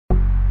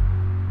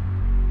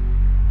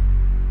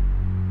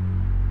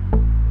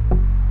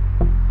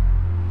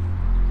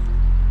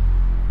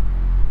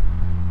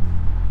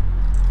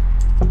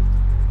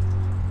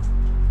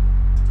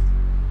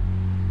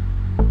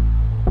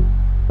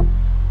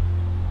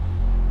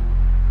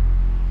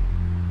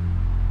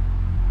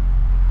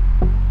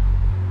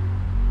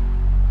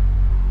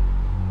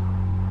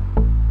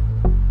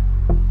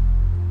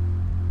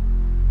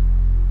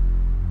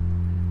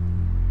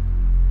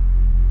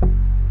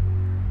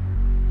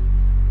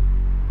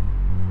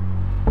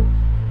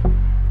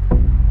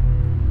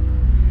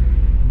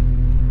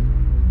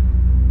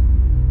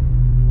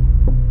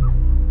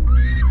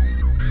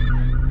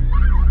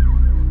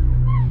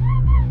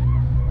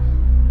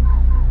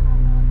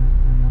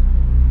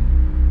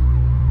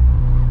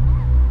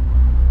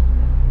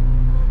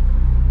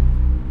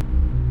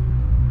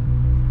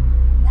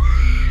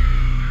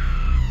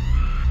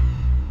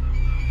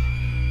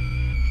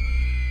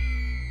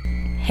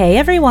Hey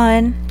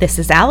everyone, this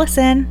is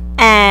Allison.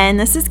 And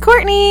this is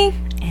Courtney.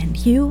 And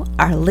you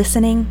are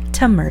listening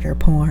to Murder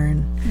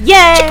Porn.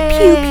 Yay!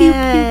 Pew, pew,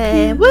 pew,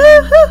 pew.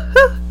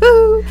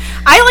 Woo-hoo-hoo-hoo.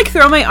 I like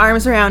throw my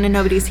arms around and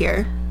nobody's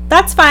here.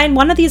 That's fine.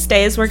 One of these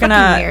days we're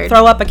gonna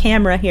throw up a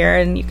camera here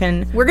and you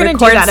can record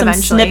do that some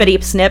eventually.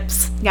 snippety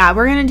snips. Yeah,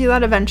 we're gonna do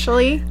that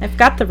eventually. I've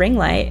got the ring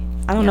light.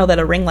 I don't know that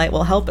a ring light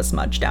will help us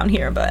much down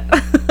here, but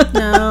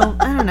No,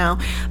 I don't know.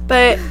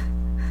 But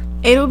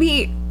it'll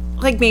be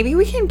like, maybe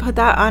we can put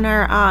that on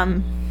our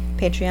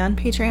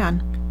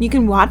Patreon. You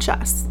can watch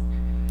us.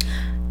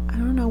 I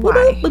don't know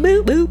why. Boop,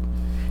 boop, boop, boop.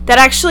 That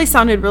actually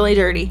sounded really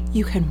dirty.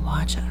 You can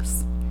watch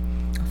us.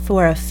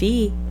 For a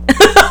fee.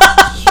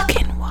 You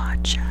can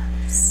watch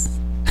us.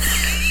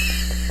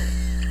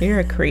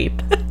 You're a creep.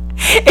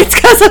 It's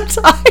because I'm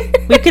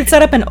tired. We could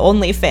set up an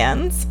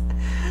OnlyFans.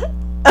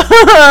 But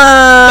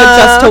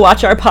just to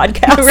watch our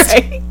podcast.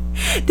 Right.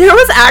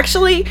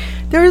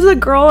 There was a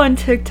girl on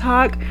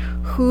TikTok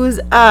who's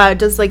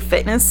does like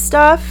fitness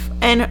stuff,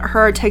 and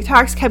her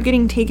TikToks kept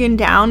getting taken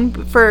down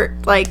for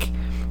like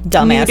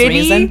dumbass nudity.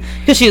 Reason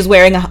because she was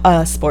wearing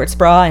a sports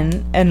bra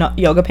and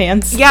yoga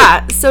pants.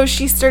 Yeah, so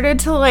she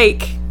started an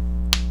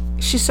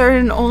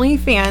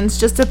OnlyFans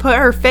just to put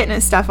her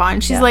fitness stuff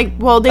on. She's like,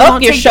 well,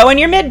 you're showing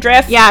your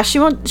midriff. Yeah,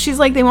 she's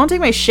like, they won't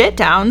take my shit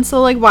down,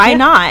 so like, why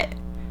not?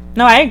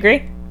 No, I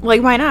agree.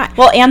 Like, why not?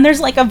 Well, and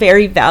there's like a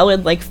very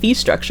valid like fee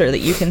structure that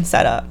you can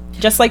set up,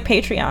 just like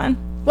Patreon.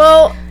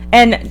 Well,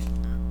 and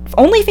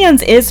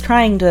OnlyFans is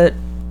trying to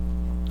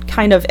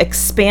kind of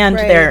expand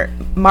their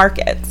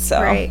market.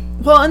 So right.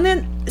 Well, and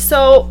then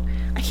so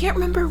I can't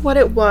remember what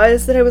it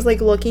was that I was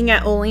like looking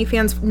at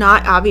OnlyFans,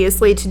 not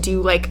obviously to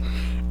do like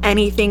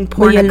anything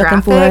pornographic. You're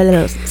looking for a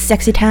little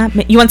sexy time.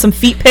 You want some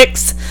feet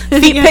pics?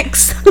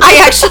 Pics.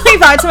 I actually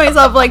thought to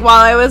myself, like,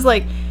 while I was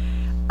like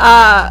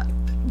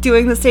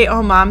doing the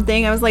stay-at-home mom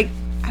thing, I was like,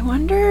 I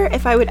wonder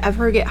if I would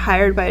ever get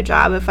hired by a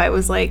job if I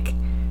was like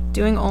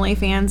doing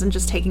OnlyFans and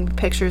just taking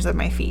pictures of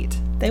my feet.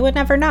 They would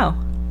never know.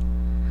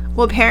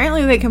 Well,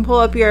 apparently they can pull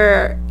up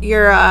your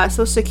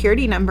social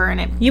security number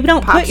and you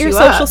don't put your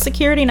social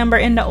security number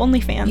into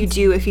OnlyFans. You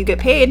do if you get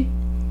paid.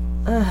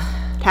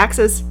 Ugh.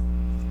 Taxes.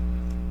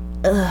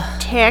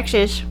 Ugh.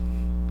 Taxes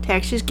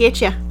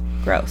get you.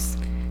 Gross.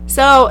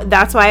 So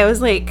that's why I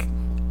was like,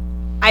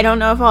 I don't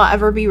know if I'll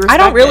ever be respected.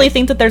 I don't really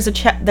think that there's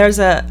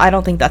I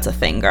don't think that's a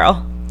thing,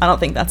 girl. I don't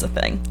think that's a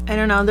thing. I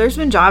don't know. There's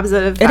been jobs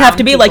that have. It'd have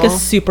to be like a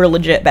super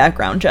legit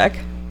background check.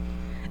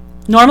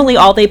 Normally,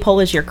 all they pull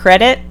is your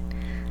credit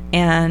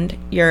and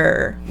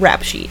your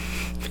rap sheet.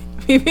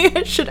 Maybe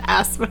I should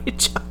ask my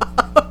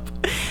job.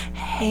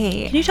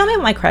 Hey, can you tell me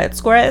what my credit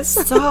score is?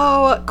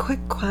 So, quick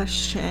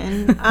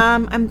question.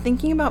 I'm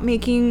thinking about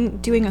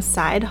doing a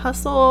side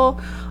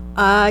hustle,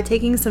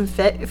 taking some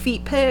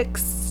feet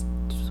pics.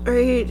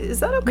 Right?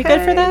 Is that okay? We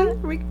good for that?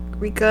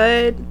 We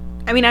good?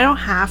 I mean, I don't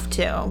have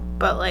to,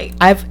 but like,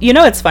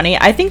 it's funny.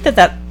 I think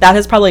that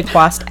has probably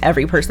crossed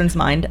every person's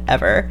mind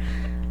ever.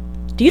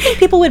 Do you think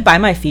people would buy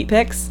my feet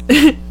pics?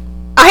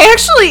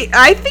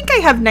 I think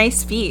I have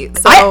nice feet.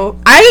 So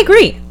I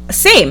agree.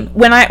 Same.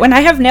 When I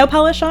have nail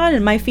polish on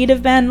and my feet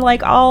have been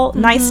like all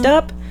niced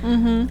up,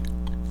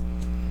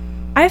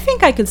 I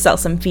think I could sell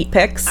some feet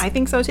pics. I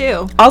think so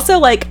too. Also,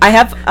 like, I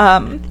have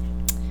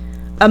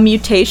a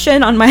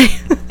mutation on my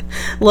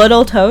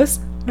little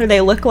toes where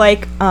they look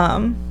like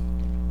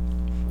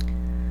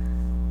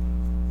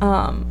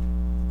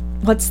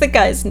what's the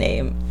guy's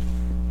name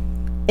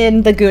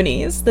in the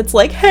Goonies that's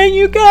like, hey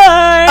you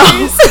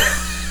guys.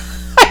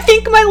 I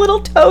think my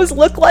little toes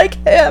look like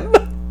him.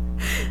 Look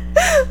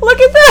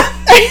at them.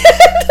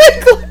 I'm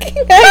looking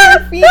at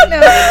your feet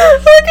now.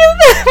 Look at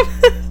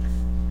them.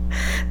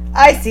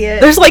 I see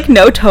it. There's like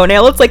no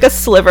toenail. It's like a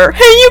sliver.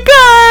 Hey you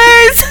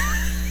guys.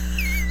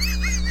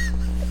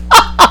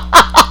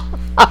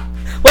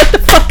 What the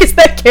fuck is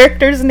that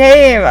character's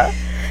name?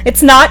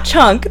 It's not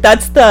Chunk.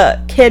 That's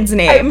the kid's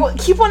name. I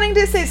keep wanting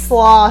to say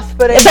Sloth,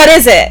 but that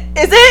is it.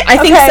 Is it? I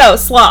think so.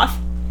 Sloth.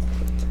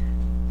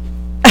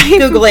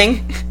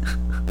 Googling.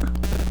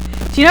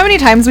 Do you know how many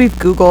times we've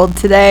Googled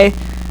today?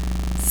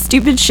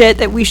 Stupid shit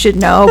that we should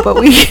know, but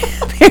we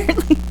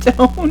apparently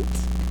don't.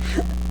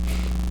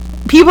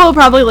 People will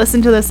probably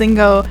listen to this and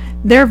go,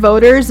 they're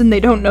voters and they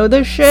don't know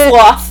this shit.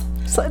 Sloth.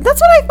 So that's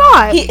what I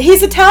thought.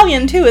 He's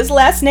Italian too. His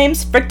last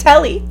name's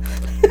Fratelli.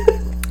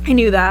 I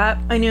knew that.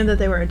 I knew that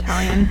they were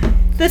Italian.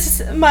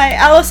 This is my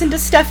Allison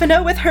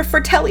DeStefano with her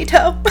Fratelli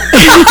toe.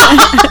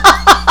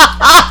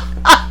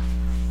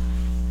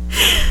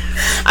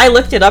 I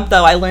looked it up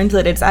though. I learned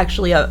that it's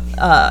actually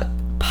a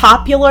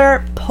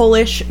popular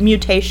Polish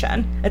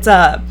mutation. It's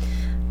a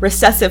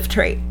recessive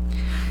trait.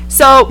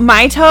 So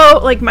my toe,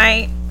 like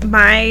my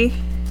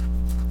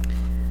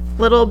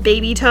little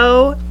baby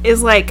toe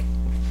is like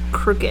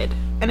crooked.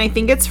 And I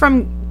think it's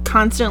from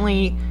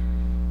constantly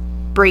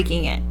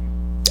breaking it.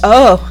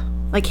 Oh.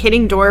 Like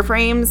hitting door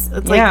frames.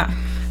 It's like,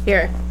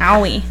 here.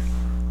 Owie.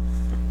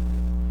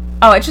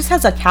 Oh, it just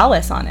has a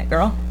callus on it,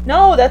 girl.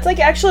 No, that's like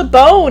actually a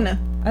bone.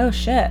 Oh,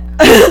 shit.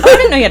 Oh, I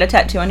didn't know you had a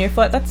tattoo on your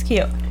foot. That's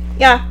cute.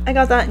 Yeah, I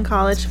got that in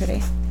college. That's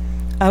pretty.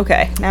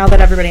 Okay, now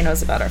that everybody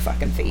knows about our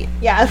fucking feet.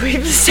 Yeah,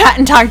 we've sat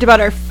and talked about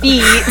our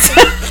feet.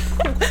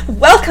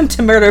 Welcome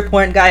to Murder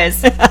Porn,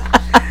 guys.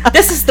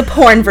 This is the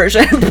porn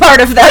version part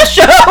of that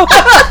show.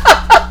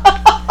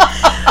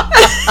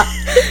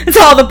 It's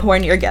all the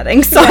porn you're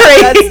getting. Sorry.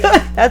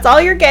 Yeah, that's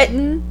all you're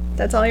getting.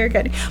 That's all you're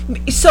getting.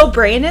 So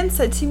Brandon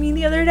said to me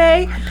the other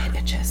day,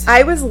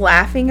 I was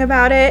laughing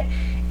about it.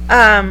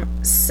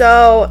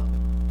 So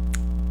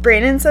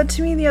Brandon said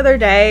to me the other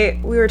day,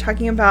 we were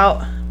talking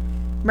about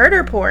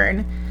murder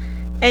porn,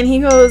 and he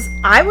goes,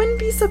 I wouldn't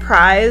be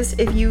surprised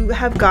if you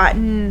have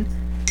gotten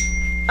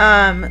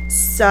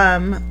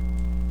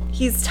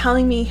he's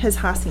telling me his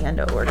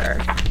hacienda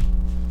order.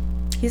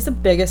 He's the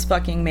biggest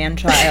fucking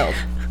man-child.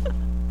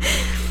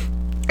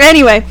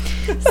 Anyway,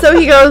 so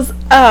he goes,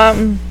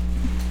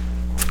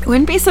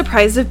 wouldn't be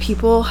surprised if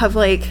people have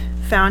like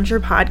found your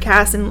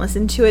podcast and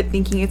listened to it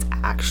thinking it's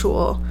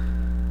actual,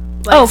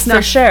 like, snuff.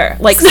 For sure,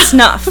 like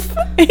snuff.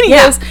 And he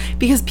goes,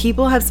 because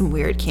people have some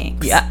weird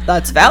kinks. Yeah,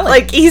 that's valid.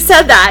 Like, he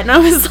said that, and I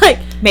was like,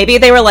 maybe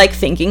they were like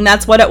thinking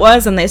that's what it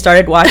was, and they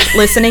started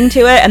listening to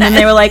it, and then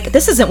they were like,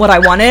 this isn't what I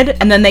wanted,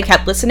 and then they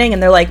kept listening,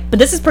 and they're like, but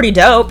this is pretty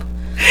dope,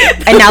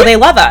 and now they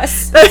love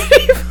us.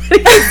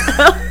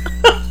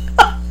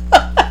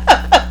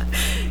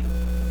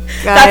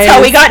 That's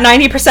how we got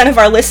 90% of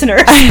our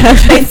listeners.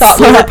 They thought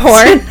we were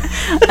porn.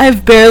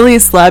 I've barely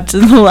slept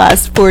in the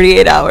last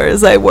 48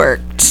 hours. I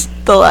worked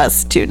the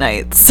last 2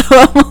 nights, so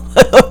I'm a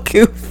little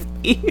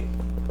goofy.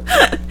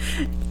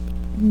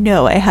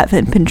 No, I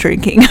haven't been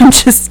drinking. I'm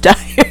just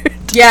tired.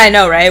 Yeah, I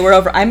know, right? We're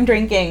over. I'm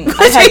drinking.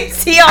 I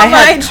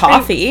had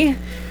coffee.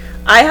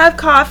 I have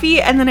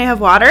coffee, and then I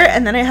have water,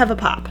 and then I have a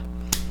pop.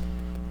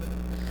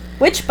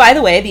 Which, by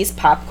the way, these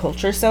pop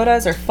culture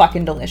sodas are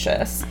fucking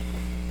delicious.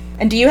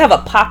 And do you have a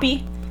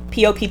Poppy?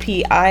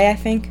 Poppi, I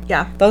think.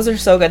 Yeah. Those are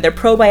so good. They're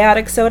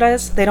probiotic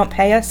sodas. They don't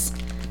pay us.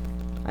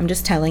 I'm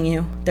just telling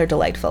you, they're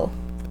delightful.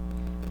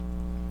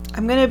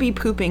 I'm gonna be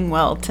pooping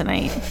well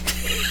tonight.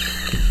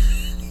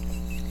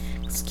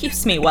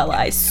 Excuse me while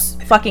I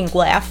fucking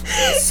laugh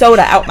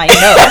soda out my nose.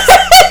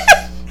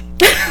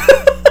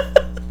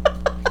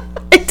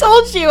 I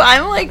told you,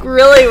 I'm like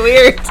really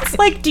weird. It's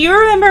like, do you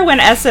remember when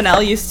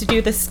SNL used to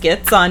do the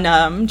skits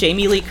on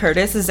Jamie Lee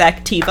Curtis's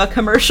Activa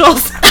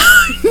commercials?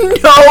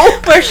 No.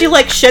 Where she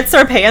like shits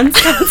her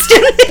pants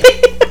constantly.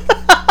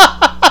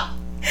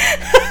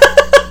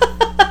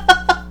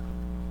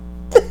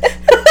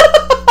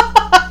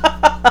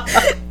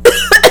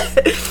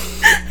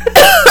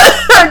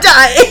 I'm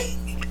dying.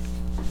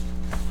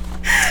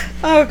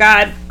 Oh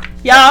god.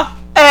 Yeah.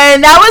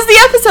 And that was the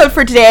episode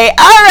for today.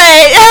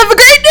 Alright, have a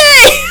great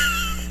day.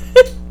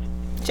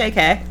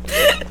 JK.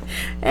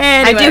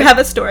 Anyway. I do have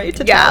a story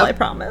to tell, I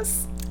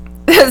promise.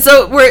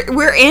 So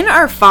we're in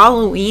our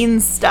Falloween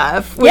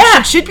stuff, which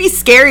should be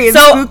scary and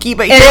spooky,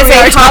 but it is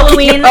a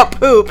Halloween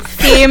poop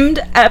themed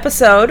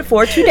episode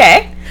for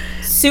today.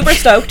 Super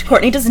stoked.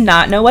 Courtney does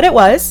not know what it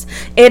was.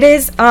 It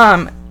is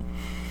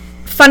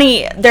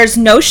funny. There's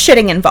no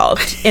shitting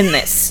involved in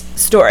this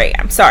story.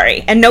 I'm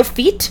sorry, and no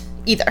feet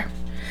either.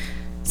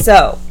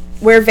 So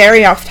we're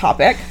very off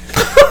topic.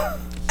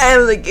 I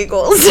have the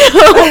giggles.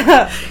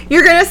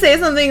 You're gonna say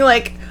something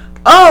like,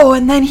 oh,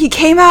 and then he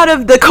came out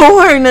of the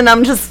corn, and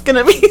I'm just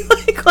gonna be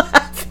like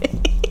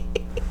laughing.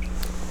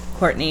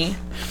 Courtney,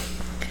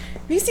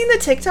 have you seen the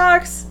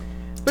TikToks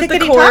with Tickety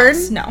the corn?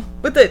 Talks? No.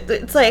 With the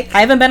it's like,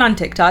 I haven't been on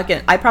TikTok,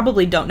 and I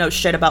probably don't know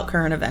shit about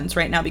current events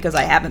right now because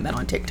I haven't been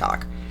on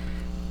TikTok.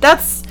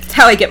 That's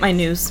how I get my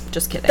news.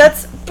 Just kidding.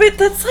 That's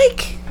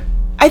like,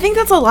 I think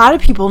that's a lot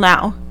of people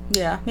now.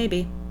 Yeah,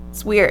 maybe.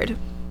 It's weird.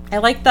 I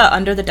like the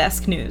under the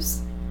desk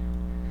news.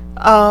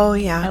 Oh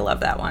yeah, I love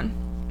that one.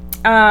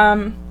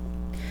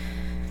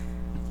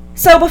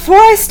 So before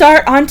I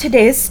start on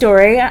today's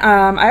story,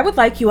 I would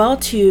like you all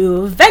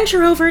to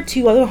venture over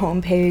to our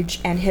homepage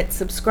and hit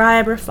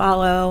subscribe or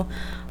follow,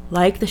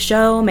 like the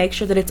show, make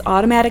sure that it's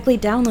automatically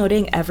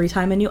downloading every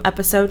time a new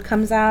episode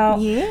comes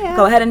out. Yeah.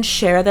 Go ahead and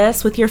share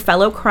this with your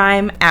fellow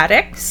crime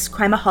addicts,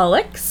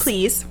 crimeaholics.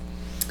 Please.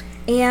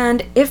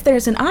 And if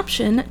there's an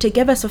option to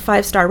give us a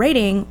 5-star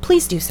rating,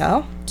 please do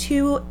so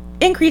to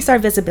increase our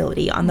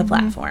visibility on the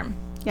platform.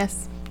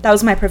 Yes. That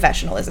was my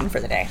professionalism for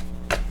the day.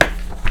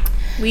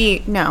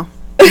 No.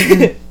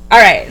 All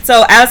right.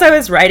 So as I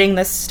was writing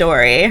this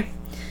story,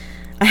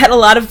 I had a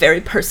lot of very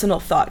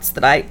personal thoughts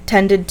that I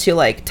tended to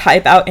like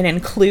type out and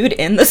include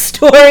in the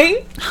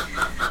story.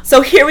 So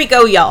here we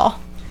go,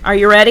 y'all. Are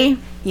you ready?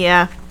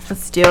 Yeah.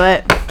 Let's do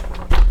it.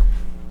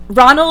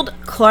 Ronald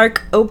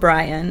Clark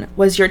O'Brien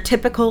was your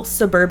typical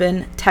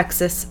suburban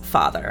Texas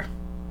father.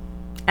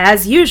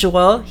 As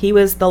usual, he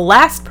was the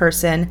last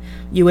person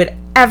you would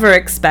ever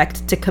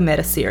expect to commit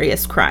a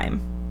serious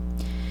crime.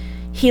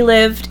 He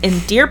lived in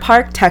Deer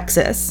Park,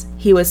 Texas.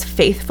 He was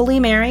faithfully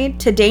married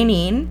to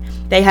Daneen.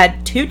 They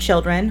had 2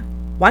 children,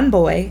 1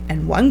 boy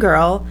and 1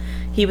 girl.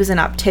 He was an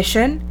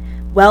optician,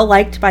 well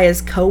liked by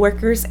his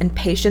co-workers and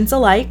patients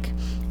alike,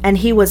 and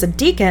he was a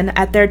deacon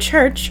at their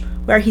church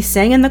where he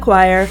sang in the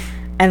choir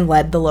and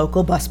led the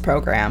local bus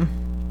program.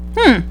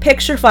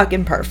 Picture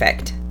fucking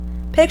perfect.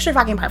 Picture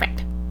fucking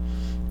perfect.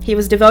 He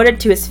was devoted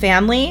to his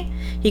family,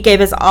 he gave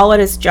his all at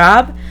his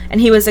job, and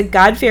he was a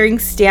God-fearing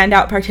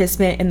standout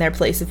participant in their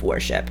place of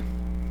worship.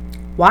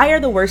 Why are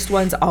the worst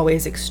ones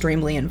always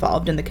extremely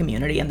involved in the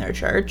community and their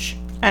church?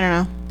 I don't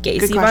know.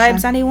 Gacy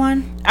vibes,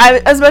 anyone?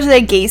 I was about to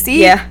say Gacy.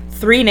 Yeah.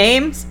 3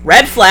 names.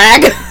 Red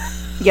flag.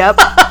 Yep.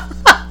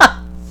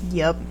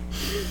 Yep.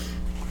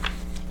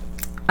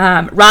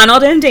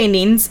 Ronald and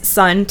Danine's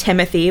son,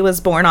 Timothy,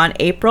 was born on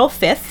April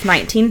 5th,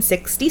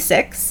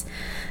 1966.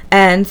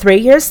 And 3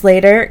 years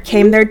later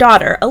came their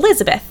daughter,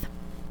 Elizabeth.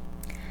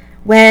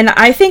 When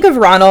I think of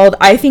Ronald,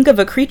 I think of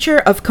a creature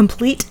of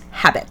complete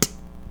habit,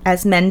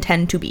 as men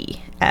tend to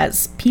be,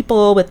 as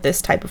people with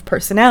this type of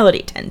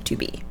personality tend to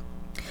be.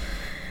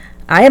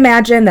 I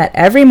imagine that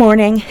every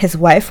morning his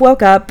wife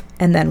woke up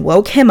and then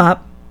woke him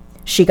up.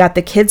 She got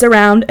the kids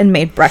around and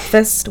made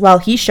breakfast while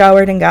he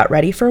showered and got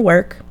ready for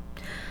work.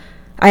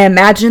 I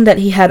imagine that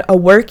he had a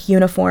work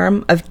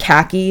uniform of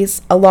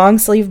khakis, a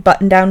long-sleeve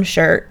button-down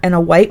shirt, and a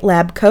white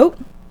lab coat.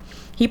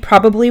 He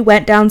probably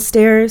went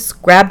downstairs,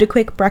 grabbed a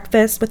quick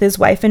breakfast with his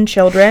wife and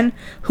children,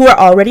 who were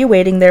already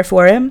waiting there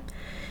for him,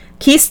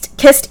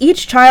 kissed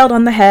each child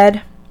on the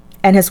head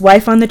and his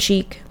wife on the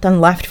cheek, then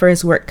left for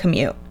his work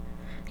commute.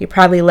 He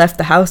probably left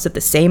the house at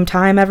the same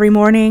time every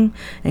morning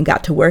and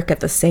got to work at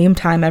the same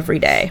time every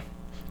day.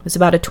 It was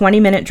about a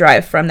 20-minute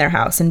drive from their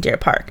house in Deer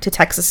Park to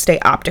Texas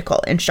State Optical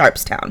in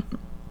Sharpstown.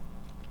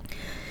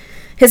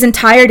 His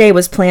entire day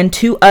was planned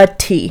to a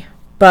T,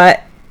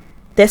 but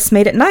this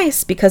made it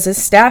nice because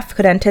his staff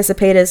could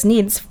anticipate his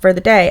needs for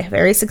the day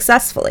very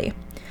successfully.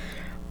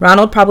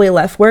 Ronald probably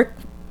left work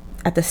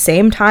at the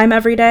same time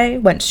every day,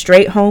 went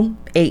straight home,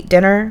 ate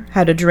dinner,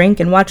 had a drink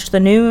and watched the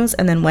news,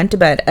 and then went to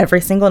bed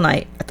every single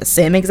night at the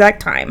same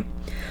exact time,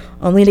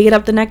 only to get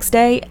up the next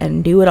day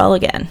and do it all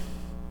again.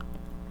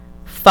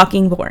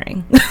 Fucking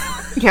boring.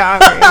 Yeah,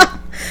 I agree.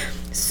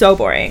 So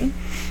boring.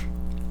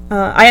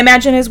 I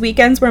imagine his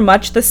weekends were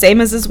much the same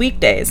as his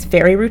weekdays,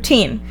 very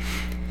routine.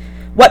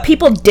 What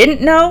people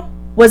didn't know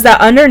was that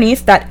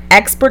underneath that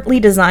expertly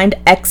designed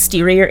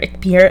exterior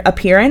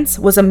appearance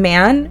was a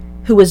man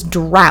who was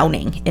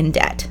drowning in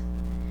debt.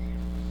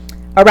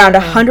 Around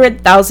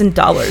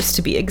 $100,000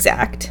 to be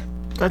exact.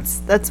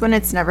 That's when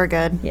it's never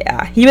good.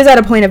 Yeah, he was at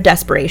a point of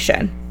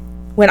desperation.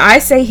 When I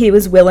say he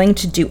was willing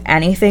to do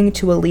anything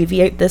to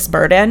alleviate this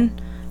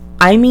burden,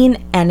 I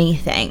mean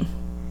anything.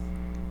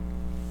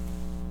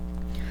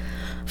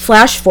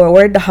 Flash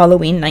forward to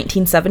Halloween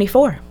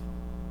 1974.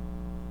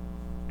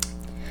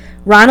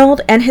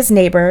 Ronald and his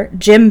neighbor,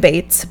 Jim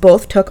Bates,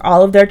 both took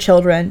all of their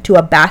children to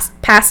a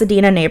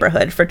Pasadena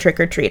neighborhood for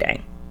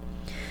trick-or-treating.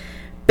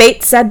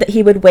 Bates said that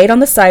he would wait on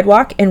the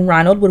sidewalk and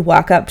Ronald would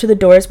walk up to the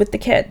doors with the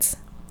kids.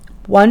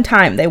 One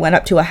time they went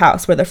up to a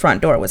house where the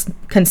front door was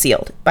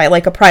concealed by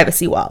like a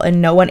privacy wall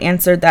and no one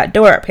answered that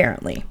door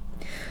apparently.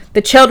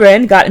 The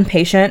children got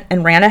impatient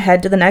and ran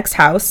ahead to the next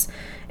house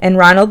and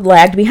Ronald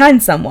lagged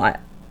behind somewhat.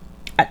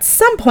 At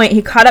some point,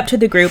 he caught up to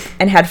the group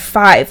and had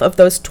 5 of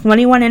those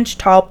 21-inch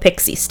tall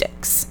pixie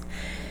sticks,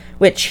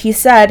 which he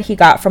said he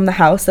got from the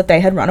house that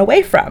they had run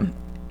away from,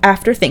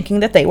 after thinking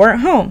that they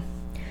weren't home.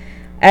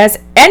 As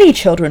any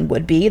children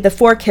would be, the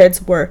 4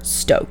 kids were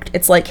stoked.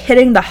 It's like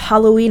hitting the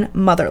Halloween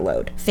mother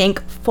load.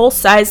 Think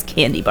full-size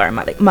candy bar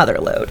mother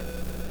load.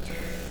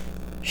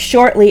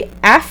 Shortly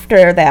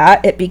after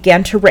that, it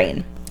began to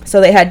rain,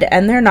 so they had to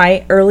end their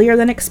night earlier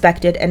than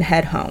expected and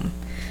head home.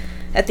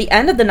 At the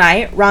end of the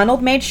night,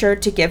 Ronald made sure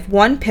to give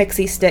 1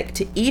 pixie stick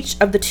to each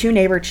of the 2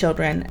 neighbor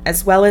children,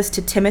 as well as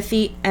to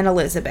Timothy and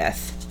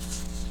Elizabeth.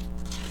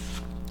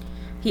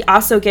 He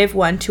also gave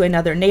 1 to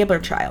another neighbor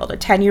child, a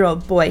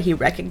 10-year-old boy he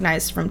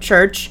recognized from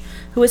church,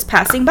 who was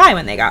passing by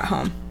when they got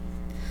home.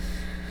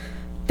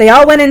 They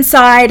all went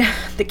inside,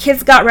 the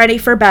kids got ready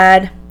for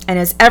bed, and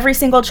as every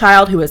single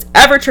child who has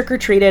ever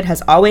trick-or-treated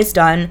has always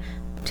done,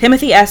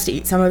 Timothy asked to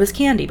eat some of his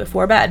candy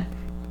before bed.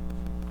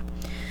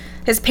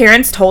 His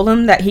parents told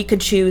him that he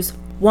could choose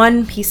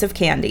 1 piece of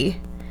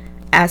candy,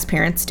 as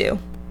parents do.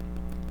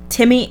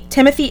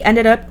 Timothy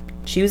ended up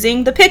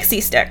choosing the pixie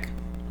stick.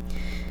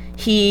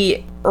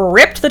 He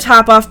ripped the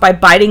top off by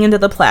biting into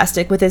the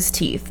plastic with his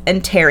teeth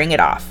and tearing it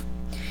off.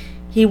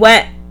 He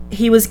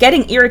was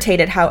getting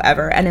irritated,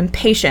 however, and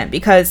impatient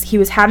because he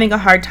was having a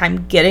hard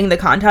time getting the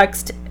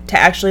contacts to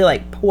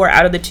actually pour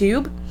out of the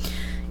tube.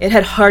 It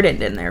had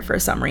hardened in there for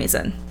some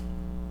reason.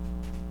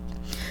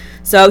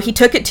 So he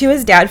took it to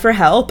his dad for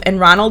help, and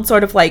Ronald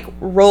sort of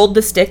rolled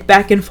the stick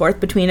back and forth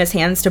between his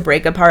hands to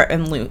break apart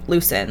and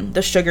loosen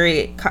the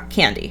sugary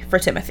candy for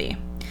Timothy.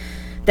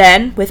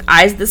 Then, with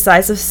eyes the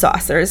size of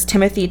saucers,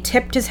 Timothy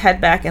tipped his head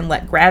back and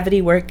let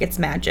gravity work its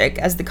magic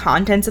as the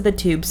contents of the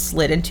tube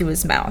slid into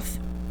his mouth.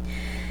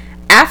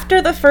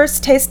 After the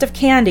first taste of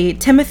candy,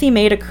 Timothy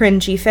made a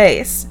cringy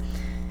face.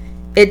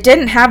 It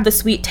didn't have the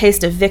sweet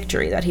taste of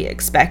victory that he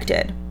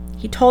expected.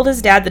 He told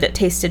his dad that it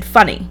tasted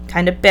funny,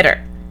 kind of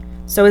bitter.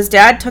 So his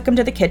dad took him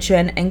to the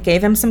kitchen and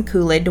gave him some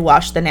Kool-Aid to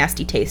wash the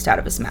nasty taste out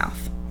of his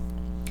mouth.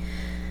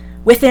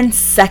 Within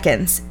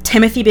seconds,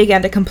 Timothy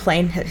began to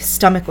complain his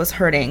stomach was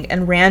hurting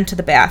and ran to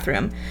the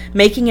bathroom,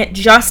 making it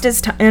just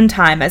in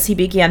time as he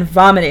began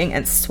vomiting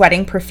and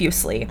sweating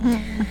profusely.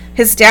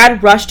 His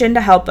dad rushed in to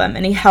help him,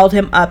 and he held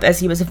him up as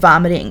he was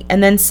vomiting,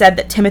 and then said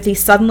that Timothy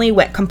suddenly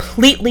went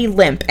completely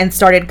limp and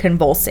started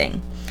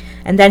convulsing.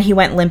 And then he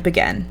went limp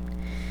again.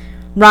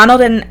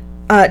 Ronald and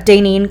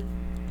Danine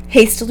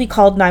hastily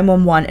called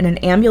 911, and an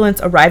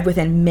ambulance arrived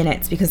within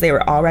minutes because they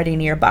were already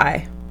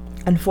nearby.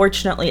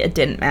 Unfortunately, it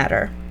didn't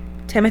matter.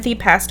 Timothy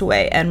passed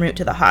away en route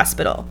to the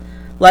hospital,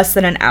 less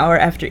than an hour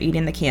after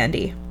eating the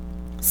candy.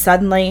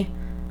 Suddenly,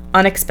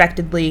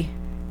 unexpectedly,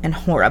 and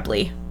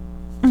horribly.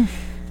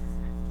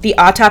 The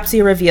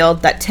autopsy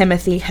revealed that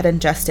Timothy had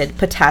ingested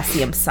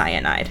potassium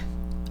cyanide.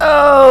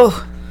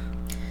 Oh!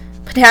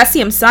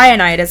 Potassium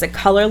cyanide is a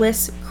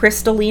colorless,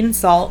 crystalline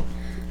salt,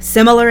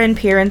 similar in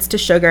appearance to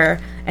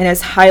sugar, and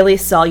is highly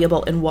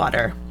soluble in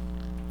water.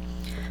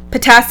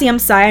 Potassium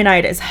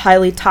cyanide is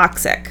highly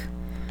toxic.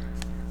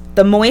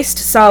 The moist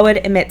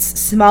solid emits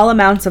small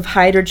amounts of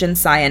hydrogen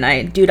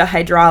cyanide due to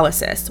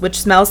hydrolysis, which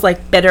smells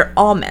like bitter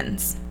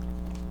almonds.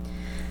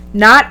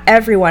 Not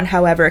everyone,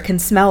 however, can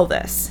smell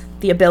this.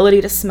 The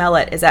ability to smell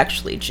it is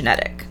actually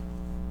genetic.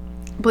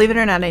 Believe it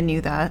or not, I knew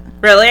that.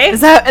 Really?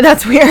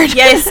 That's weird.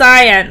 Yay,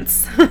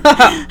 science!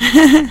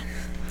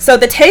 So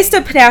the taste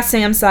of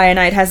potassium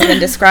cyanide has been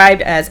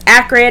described as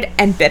acrid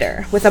and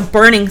bitter, with a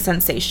burning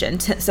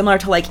sensation, similar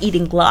to like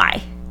eating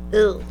lye.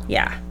 Ew.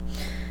 Yeah.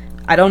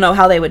 I don't know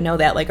how they would know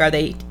that. Like, are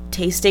they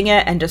tasting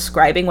it and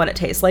describing what it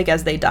tastes like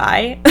as they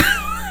die?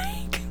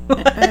 Like,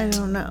 I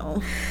don't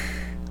know.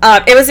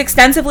 It was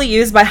extensively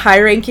used by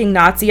high-ranking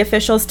Nazi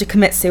officials to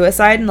commit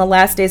suicide in the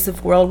last days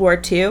of World War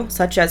II,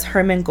 such as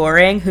Hermann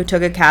Goring, who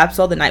took a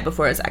capsule the night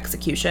before his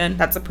execution.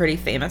 That's a pretty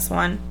famous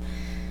one.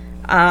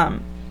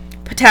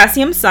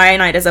 Potassium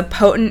cyanide is a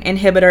potent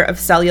inhibitor of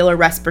cellular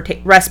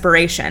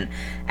respiration,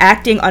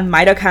 acting on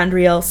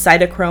mitochondrial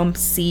cytochrome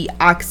C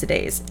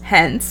oxidase,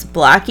 hence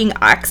blocking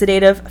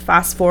oxidative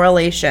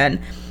phosphorylation.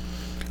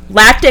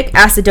 Lactic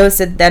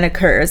acidosis then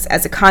occurs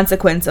as a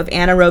consequence of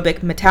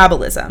anaerobic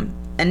metabolism.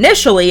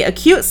 Initially,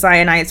 acute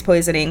cyanide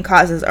poisoning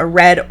causes a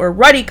red or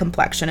ruddy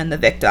complexion in the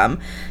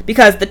victim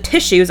because the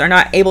tissues are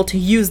not able to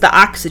use the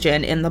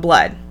oxygen in the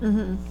blood.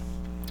 Mm-hmm.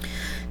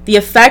 The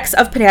effects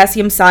of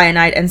potassium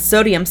cyanide and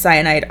sodium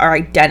cyanide are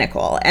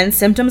identical, and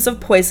symptoms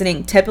of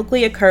poisoning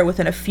typically occur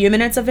within a few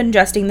minutes of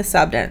ingesting the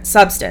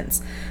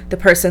substance. The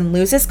person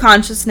loses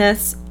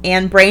consciousness,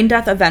 and brain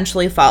death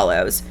eventually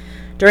follows.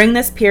 During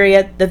this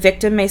period, the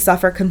victim may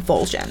suffer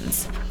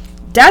convulsions.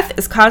 Death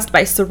is caused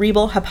by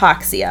cerebral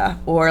hypoxia,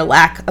 or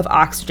lack of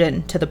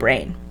oxygen to the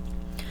brain.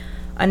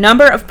 A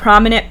number of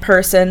prominent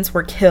persons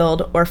were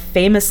killed or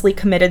famously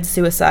committed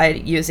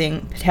suicide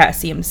using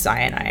potassium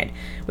cyanide,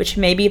 which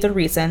may be the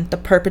reason the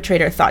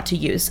perpetrator thought to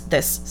use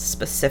this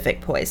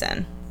specific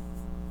poison.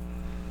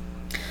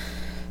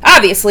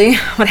 Obviously,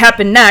 what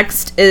happened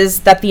next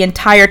is that the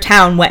entire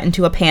town went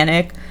into a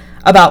panic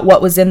about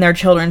what was in their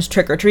children's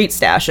trick-or-treat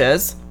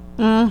stashes.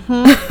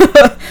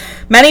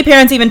 Mm-hmm. Many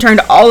parents even turned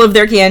all of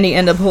their candy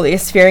into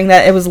police, fearing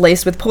that it was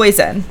laced with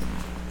poison.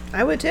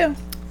 I would too.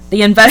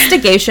 The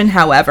investigation,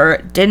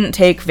 however, didn't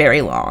take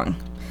very long.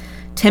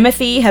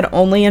 Timothy had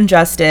only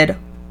ingested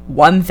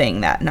one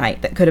thing that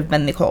night that could have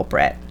been the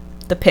culprit: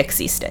 the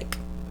pixie stick.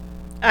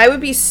 I would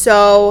be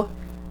so...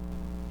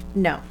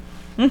 No.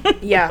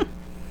 Yeah.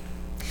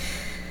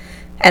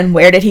 And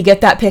where did he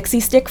get that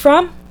pixie stick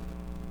from?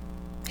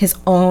 His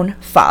own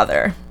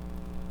father.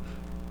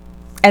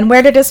 And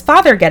where did his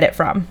father get it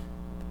from?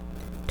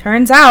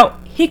 Turns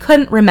out he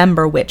couldn't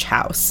remember which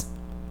house.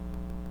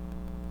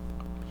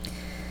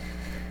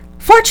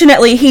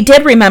 Fortunately, he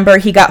did remember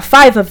he got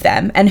 5 of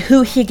them and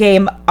who he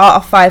gave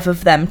all 5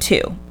 of them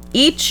to.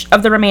 Each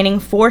of the remaining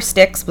 4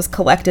 sticks was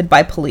collected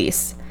by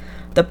police.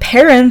 The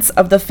parents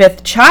of the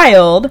 5th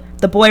child,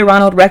 the boy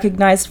Ronald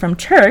recognized from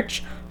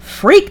church,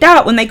 freaked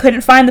out when they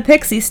couldn't find the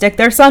pixie stick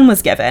their son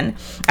was given.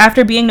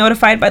 After being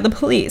notified by the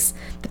police,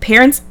 the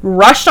parents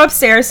rushed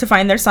upstairs to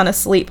find their son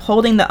asleep,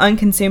 holding the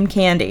unconsumed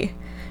candy.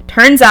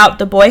 Turns out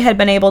the boy had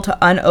been able to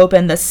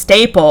unopen the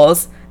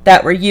staples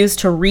that were used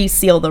to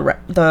reseal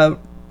the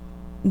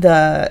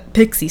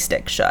pixie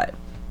stick shut.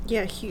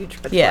 Yeah, huge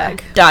red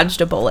flag. Dodged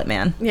a bullet,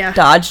 man. Yeah.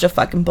 Dodged a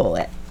fucking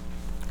bullet.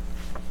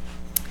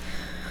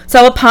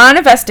 So upon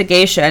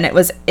investigation, it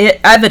was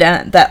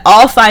evident that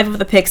all 5 of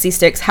the pixie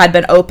sticks had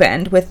been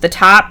opened, with the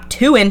top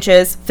 2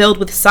 inches filled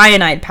with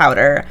cyanide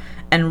powder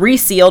and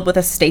resealed with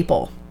a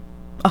staple.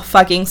 A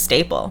fucking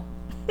staple.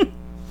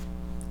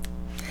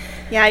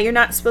 Yeah, you're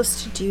not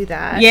supposed to do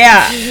that.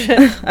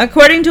 Yeah.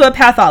 According to a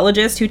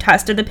pathologist who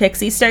tested the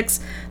pixie sticks,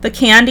 the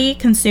candy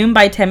consumed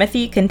by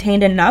Timothy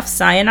contained enough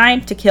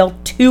cyanide to kill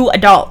 2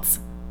 adults.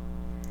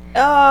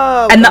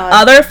 Oh, and God. The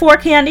other 4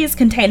 candies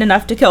contained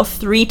enough to kill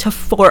 3 to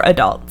 4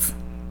 adults.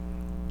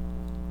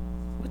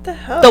 What the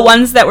hell? The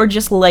ones that were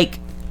just like,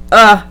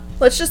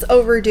 let's just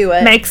overdo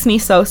it. Makes me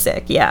so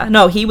sick. Yeah.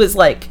 No, he was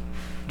like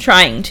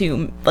trying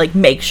to like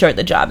make sure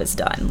the job is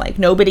done. Like,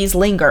 nobody's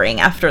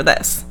lingering after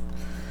this.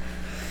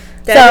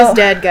 Dead is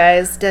dead,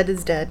 guys. Dead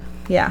is dead.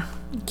 Yeah.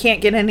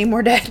 Can't get any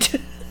more dead.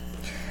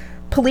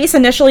 Police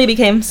initially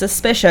became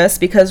suspicious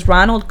because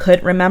Ronald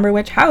couldn't remember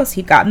which house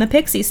he'd gotten the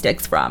pixie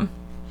sticks from,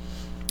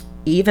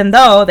 even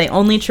though they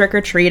only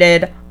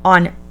trick-or-treated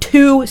on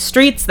 2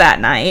 streets that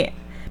night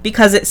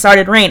because it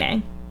started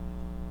raining.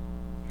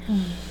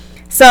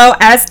 So,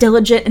 as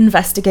diligent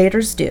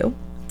investigators do,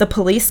 the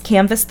police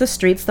canvassed the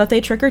streets that they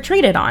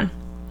trick-or-treated on.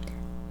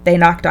 They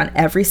knocked on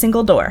every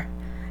single door,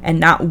 and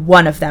not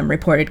one of them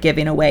reported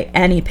giving away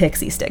any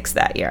pixie sticks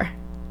that year.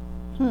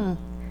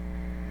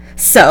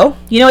 So,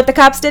 you know what the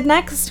cops did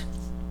next?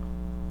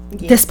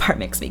 Yeah. This part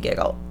makes me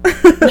giggle.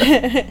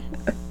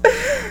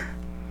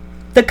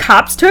 The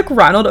cops took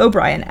Ronald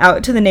O'Brien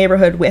out to the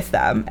neighborhood with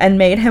them and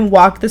made him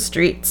walk the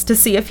streets to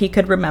see if he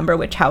could remember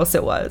which house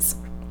it was.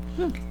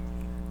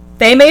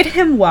 They made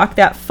him walk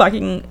that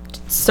fucking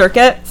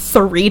circuit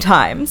 3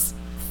 times.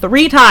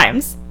 3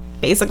 times.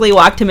 Basically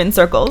walked him in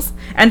circles.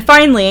 And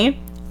finally,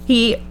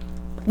 he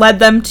led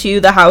them to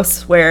the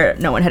house where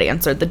no one had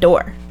answered the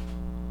door.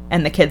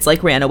 And the kids,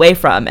 ran away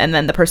from, and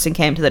then the person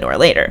came to the door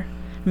later.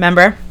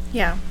 Remember?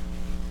 Yeah.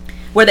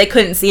 Where they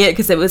couldn't see it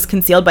because it was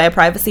concealed by a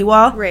privacy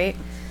wall? Right.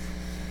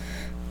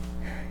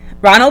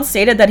 Ronald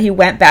stated that he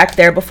went back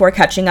there before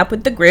catching up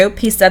with the group.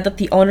 He said that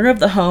the owner of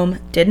the home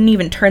didn't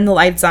even turn the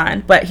lights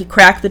on, but he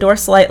cracked the door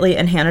slightly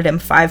and handed him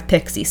 5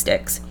 pixie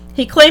sticks.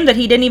 He claimed that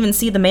he didn't even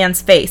see the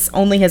man's face,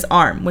 only his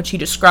arm, which he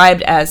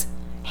described as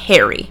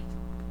hairy.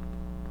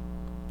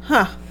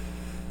 Huh.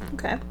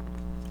 Okay.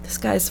 This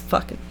guy's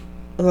fucking...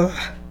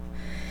 Ugh.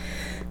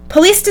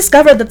 Police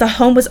discovered that the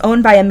home was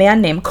owned by a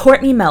man named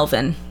Courtney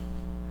Melvin.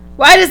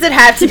 Why does it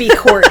have to be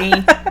Courtney?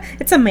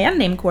 It's a man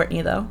named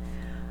Courtney, though.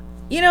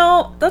 You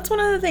know, that's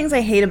one of the things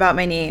I hate about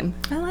my name.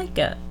 I like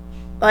it.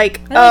 I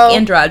like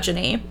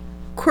androgyny.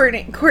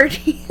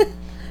 Courtney.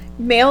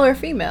 Male or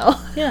female?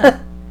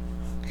 Yeah.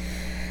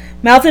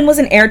 Melvin was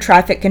an air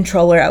traffic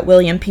controller at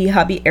William P.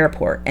 Hubby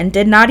Airport and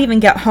did not even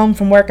get home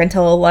from work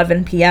until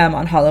 11 p.m.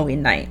 on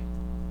Halloween night.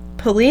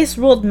 Police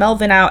ruled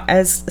Melvin out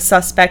as a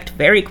suspect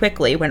very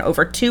quickly when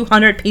over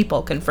 200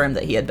 people confirmed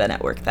that he had been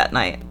at work that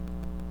night.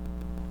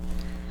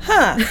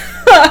 Huh.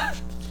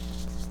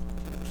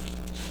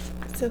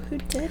 So who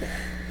did it?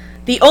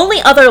 The only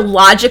other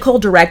logical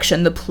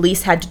direction the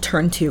police had to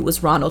turn to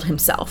was Ronald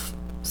himself.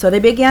 So they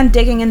began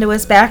digging into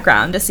his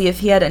background to see if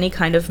he had any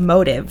kind of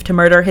motive to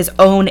murder his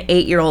own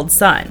 8-year-old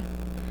son.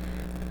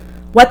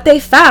 What they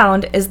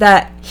found is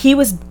that he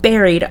was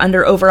buried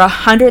under over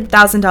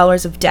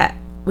 $100,000 of debt,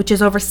 which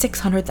is over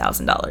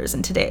 $600,000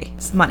 in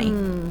today's money.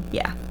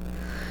 Yeah.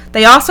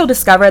 They also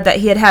discovered that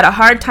he had had a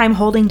hard time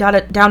holding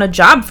down a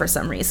job for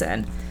some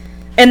reason.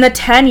 In the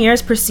 10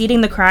 years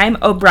preceding the crime,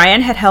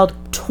 O'Brien had held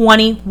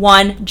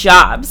 21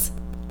 jobs.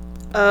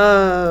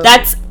 Oh.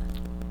 That's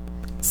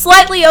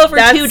slightly over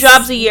 2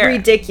 jobs a year.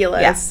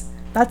 Ridiculous. Yes,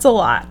 that's a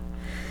lot.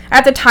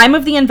 At the time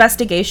of the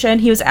investigation,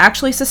 he was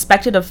actually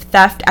suspected of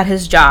theft at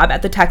his job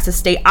at the Texas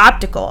State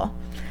Optical.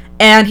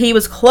 And he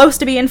was close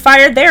to being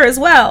fired there as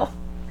well.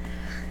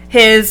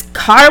 His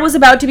car was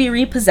about to be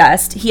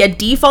repossessed, he had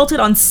defaulted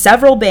on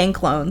several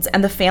bank loans,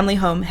 and the family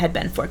home had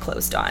been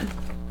foreclosed on.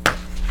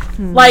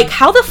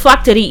 How the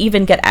fuck did he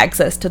even get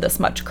access to this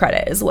much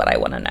credit is what I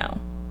want to know.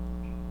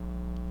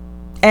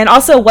 And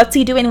also, what's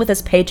he doing with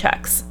his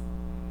paychecks?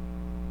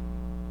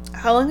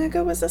 How long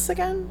ago was this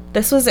again?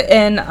 This was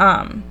in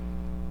the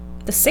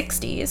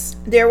 60s.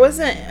 There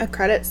wasn't a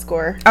credit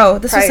score. Oh,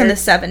 this was in the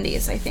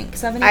 70s, I think.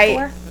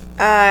 74?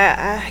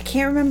 I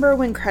can't remember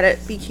when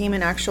credit became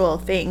an actual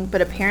thing,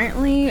 but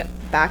apparently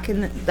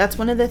that's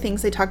one of the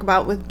things they talk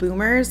about with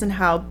boomers and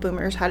how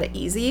boomers had it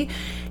easy,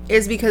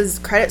 is because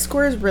credit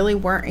scores really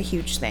weren't a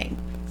huge thing.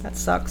 That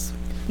sucks.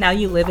 Now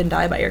you live and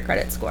die by your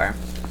credit score.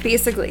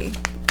 Basically.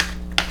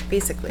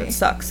 It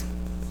sucks.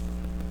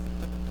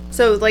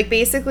 So,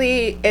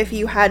 basically, if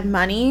you had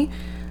money,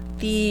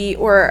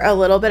 or a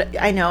little bit,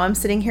 I know I'm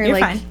sitting here,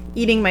 fine.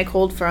 Eating my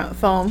cold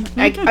foam.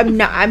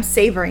 I'm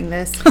savoring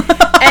this.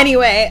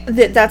 Anyway,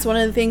 that's one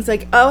of the things,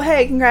 oh,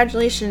 hey,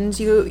 congratulations,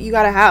 you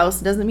got a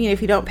house. It doesn't mean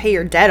if you don't pay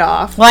your debt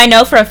off. Well, I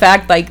know for a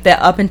fact, that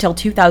up until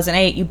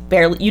 2008, you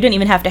didn't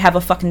even have to have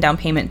a fucking down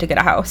payment to get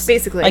a house.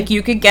 Basically.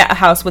 You could get a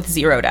house with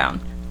 0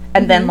 down.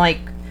 And then,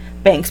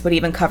 banks would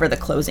even cover the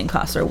closing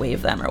costs or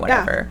waive them or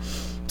whatever. Yeah.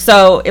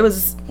 So, it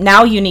was,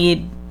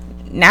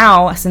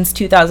 since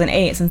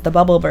 2008, since the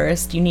bubble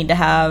burst, you need to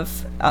have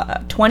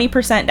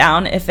 20%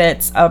 down if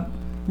it's a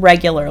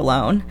regular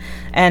loan,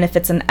 and if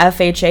it's an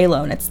FHA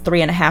loan, it's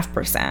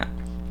 3.5%.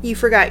 You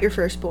forgot your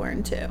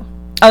firstborn too.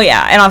 Oh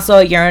yeah, and also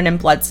a urine and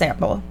blood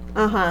sample.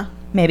 Uh-huh.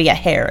 Maybe a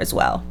hair as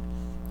well.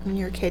 And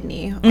your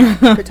kidney,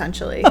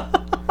 potentially.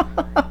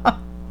 I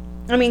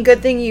mean,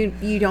 good thing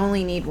you'd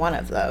only need one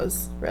of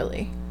those,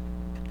 really.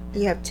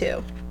 You have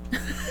 2.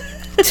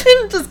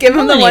 Just give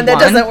him the one that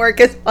doesn't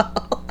work as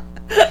well.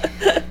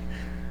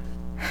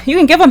 You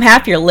can give him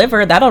half your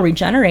liver. That'll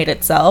regenerate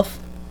itself.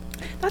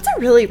 That's a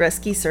really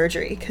risky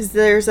surgery because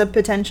there's a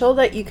potential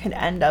that you could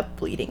end up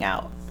bleeding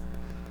out.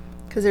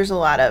 Because there's a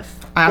lot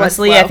of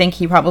Honestly, I think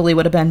he probably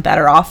would have been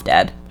better off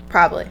dead.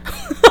 Probably.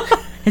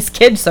 His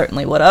kid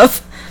certainly would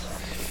have.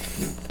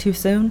 too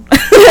soon.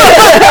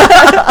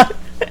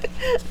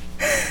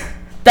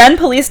 Then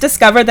police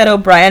discovered that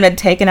O'Brien had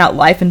taken out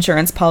life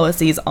insurance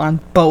policies on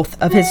both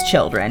of his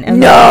children in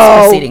the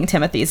days preceding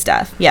Timothy's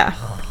death. Yeah.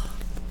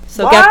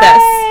 So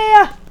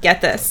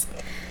Get this.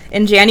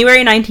 In January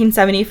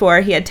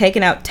 1974, he had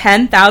taken out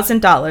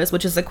 $10,000,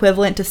 which is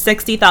equivalent to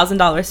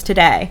 $60,000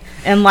 today,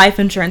 in life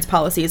insurance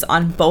policies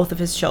on both of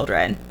his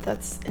children.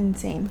 That's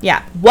insane.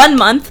 Yeah. 1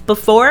 month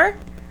before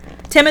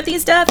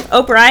Timothy's death,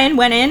 O'Brien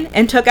went in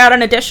and took out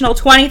an additional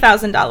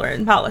 $20,000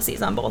 in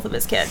policies on both of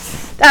his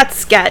kids. That's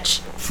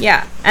sketch.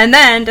 Yeah. And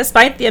then,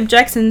 despite the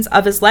objections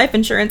of his life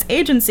insurance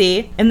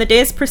agency, in the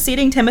days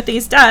preceding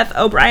Timothy's death,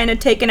 O'Brien had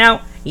taken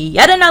out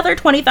yet another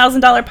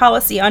 $20,000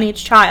 policy on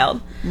each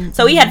child. Mm-hmm.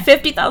 So he had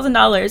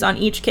 $50,000 on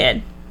each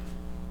kid.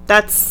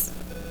 That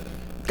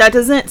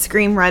doesn't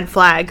scream red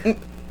flag.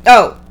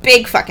 Oh,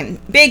 big fucking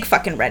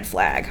red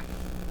flag.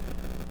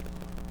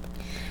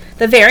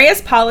 The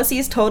various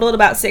policies totaled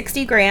about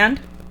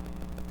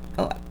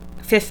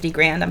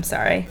 $50,000, I'm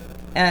sorry.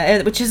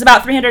 Which is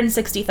about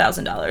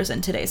 $360,000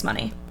 in today's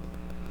money.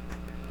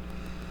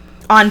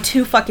 On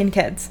 2 fucking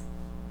kids.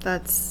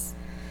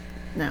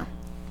 No.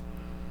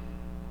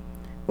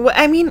 Well,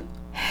 I mean,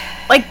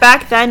 like,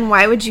 back then,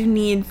 why would you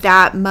need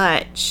that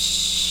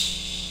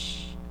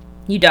much?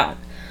 You don't.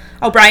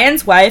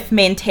 O'Brien's wife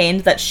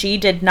maintained that she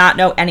did not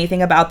know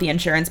anything about the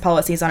insurance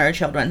policies on her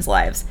children's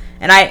lives.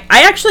 And I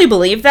actually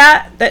believe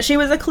that she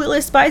was a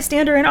clueless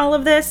bystander in all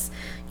of this.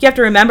 You have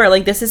to remember,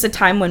 like, this is a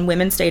time when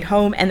women stayed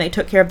home and they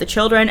took care of the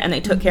children and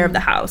they took care of the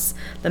house.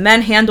 The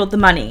men handled the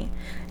money.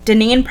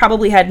 Deneen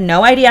probably had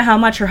no idea how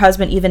much her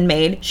husband even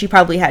made. She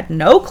probably had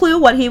no clue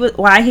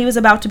why he was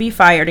about to be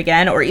fired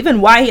again, or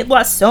even why he had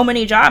lost so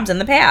many jobs in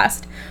the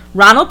past.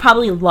 Ronald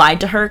probably lied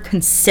to her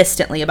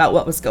consistently about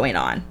what was going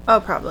on.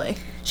 Oh, probably.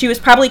 She was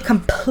probably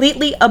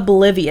completely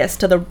oblivious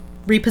to the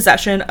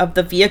repossession of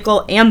the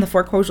vehicle and the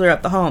foreclosure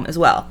of the home as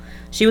well.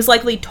 She was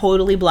likely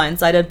totally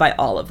blindsided by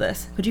all of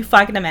this. Could you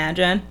fucking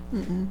imagine?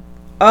 Mm-mm.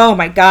 Oh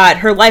my god,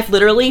 her life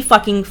literally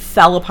fucking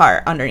fell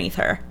apart underneath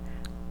her.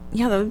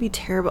 Yeah, that would be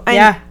terrible.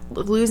 Yeah.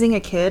 And losing a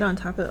kid on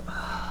top of...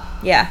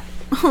 Yeah.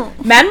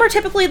 Men were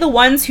typically the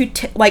ones who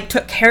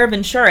took care of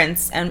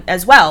insurance, and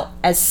as well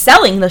as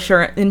selling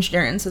the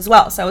insurance as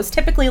well. So it was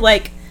typically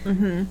like...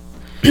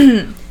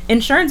 Mm-hmm.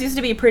 Insurance used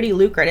to be pretty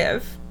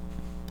lucrative.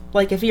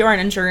 Like, if you were an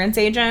insurance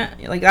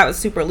agent, like, that was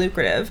super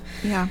lucrative.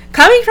 Yeah.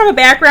 Coming from a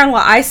background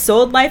where I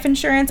sold life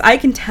insurance, I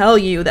can tell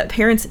you that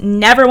parents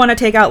never want to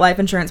take out life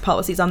insurance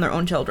policies on their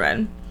own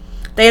children.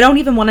 They don't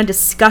even want to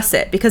discuss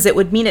it because it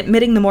would mean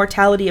admitting the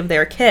mortality of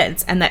their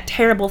kids, and that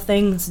terrible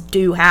things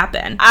do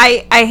happen.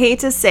 I hate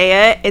to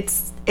say it,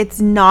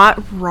 it's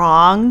not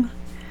wrong.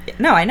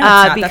 No, I know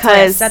it's not. That's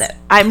why I said it.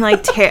 I'm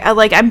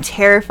like I'm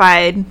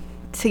terrified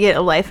to get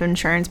a life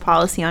insurance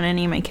policy on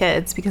any of my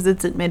kids because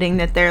it's admitting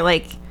that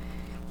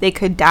they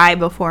could die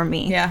before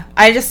me. Yeah.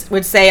 I just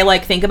would say,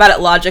 like, think about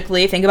it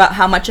logically. Think about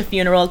how much a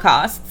funeral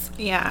costs.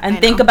 Yeah. And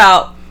think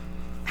about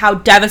how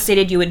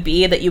devastated you would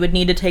be that you would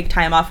need to take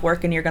time off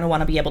work and you're going to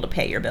want to be able to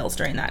pay your bills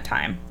during that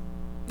time.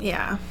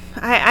 Yeah.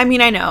 I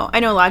mean, I know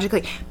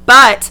logically.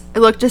 But I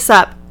looked this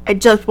up. I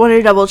just wanted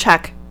to double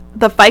check.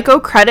 The FICO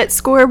credit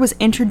score was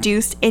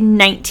introduced in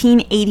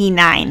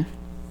 1989.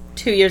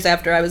 2 years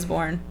after I was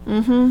born.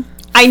 Mm-hmm.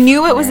 I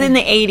knew it was in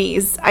the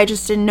 80s. I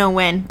just didn't know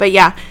when. But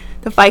yeah,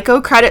 the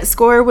FICO credit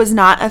score was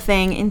not a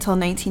thing until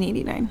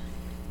 1989.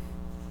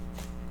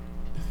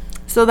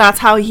 So that's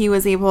how he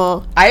was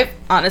able... I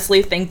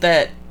honestly think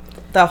that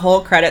the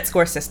whole credit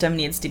score system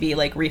needs to be,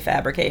 like,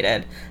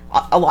 refabricated.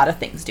 A lot of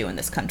things do in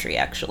this country,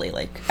 actually.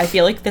 Like, I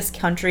feel like this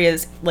country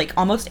is, like,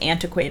 almost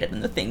antiquated in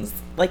the things,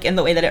 like, in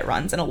the way that it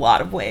runs in a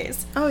lot of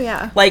ways. Oh,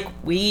 yeah. Like,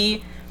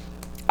 we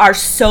are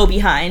so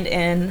behind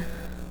in,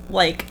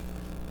 like,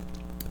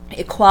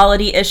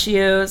 equality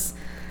issues,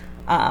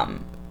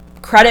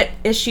 credit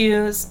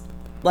issues,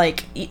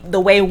 like, the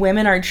way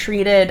women are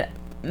treated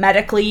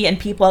medically and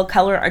people of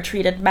color are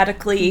treated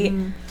medically.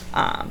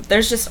 Mm-hmm.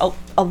 There's just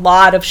a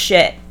lot of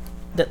shit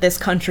that this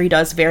country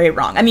does very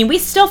wrong. I mean, we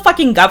still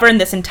fucking govern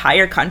this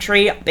entire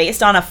country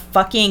based on a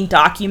fucking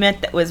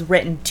document that was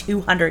written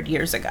 200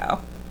 years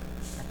ago.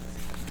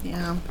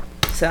 Yeah.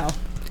 So.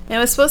 And it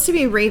was supposed to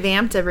be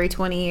revamped every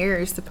 20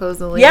 years,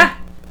 supposedly. Yeah.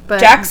 But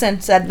Jackson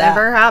said that.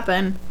 Never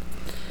happened.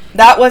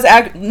 That was...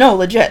 no,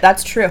 legit.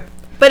 That's true.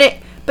 But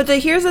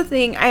here's the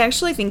thing. I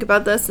actually think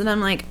about this and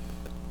I'm like...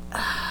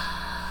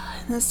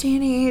 in this day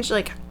and age,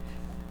 like...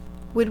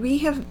 would we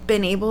have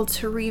been able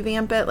to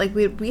revamp it? Like,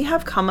 would we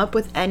have come up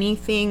with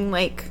anything,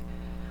 like,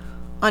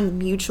 on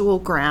mutual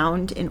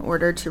ground in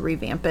order to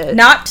revamp it?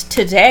 Not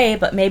today,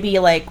 but maybe,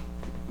 like,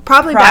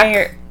 probably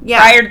prior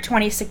to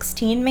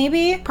 2016,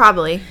 maybe?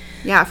 Probably.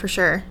 Yeah, for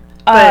sure.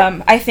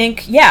 But, I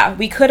think, yeah,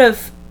 we could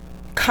have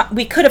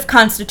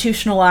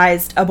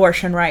constitutionalized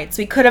abortion rights.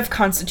 We could have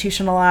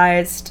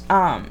constitutionalized,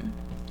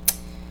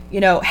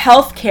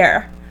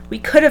 healthcare. We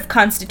could have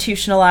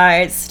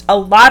constitutionalized a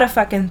lot of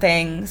fucking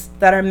things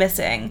that are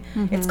missing.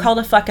 Mm-hmm. It's called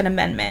a fucking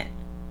amendment.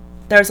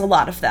 There's a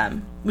lot of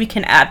them. We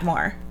can add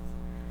more.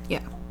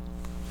 Yeah.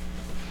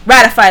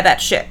 Ratify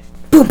that shit.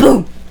 Boom,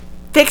 boom.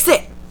 Fix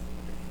it.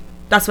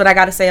 That's what I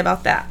got to say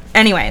about that.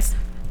 Anyways.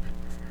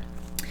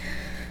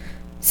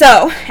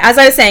 So, as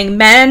I was saying,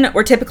 men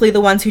were typically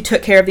the ones who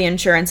took care of the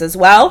insurance as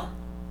well.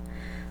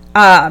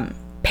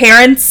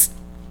 Parents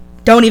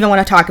don't even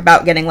want to talk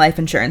about getting life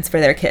insurance for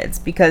their kids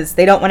because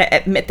they don't want to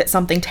admit that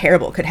something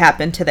terrible could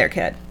happen to their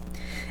kid.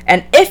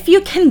 And if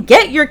you can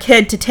get your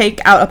kid to take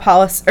out a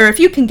policy, or if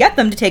you can get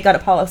them to take out a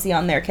policy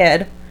on their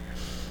kid,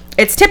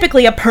 it's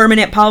typically a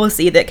permanent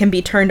policy that can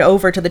be turned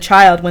over to the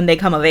child when they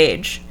come of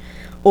age,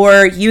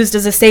 or used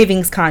as a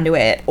savings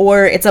conduit,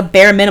 or it's a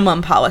bare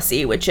minimum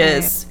policy, which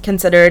is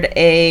considered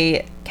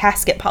a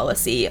casket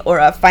policy or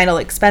a final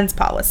expense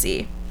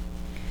policy.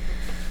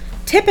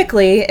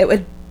 Typically, it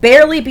would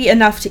barely be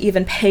enough to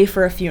even pay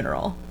for a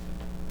funeral.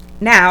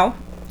 Now,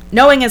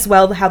 knowing as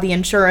well how the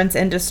insurance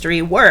industry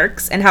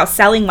works and how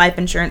selling life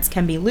insurance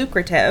can be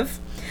lucrative,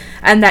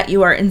 and that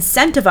you are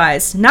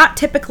incentivized not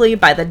typically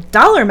by the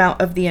dollar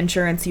amount of the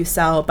insurance you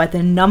sell, but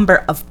the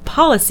number of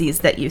policies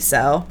that you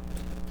sell,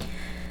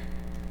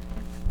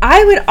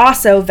 I would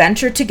also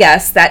venture to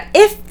guess that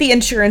if the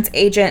insurance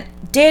agent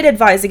did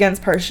advise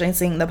against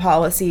purchasing the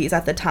policies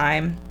at the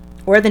time,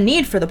 or the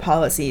need for the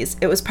policies,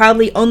 it was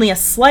probably only a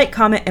slight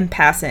comment in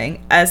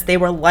passing, as they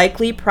were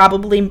likely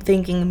probably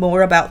thinking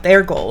more about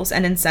their goals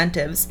and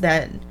incentives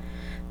than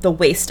the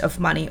waste of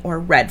money or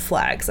red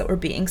flags that were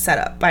being set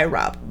up by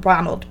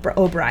Ronald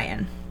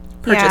O'Brien.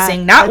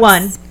 Purchasing not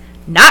one,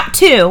 not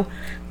two,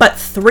 but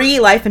 3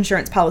 life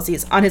insurance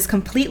policies on his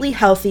completely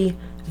healthy,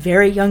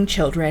 very young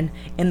children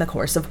in the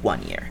course of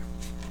 1 year.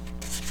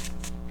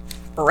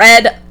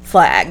 Red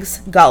flags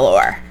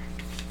galore.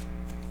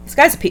 This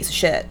guy's a piece of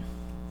shit.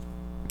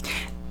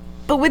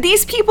 But would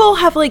these people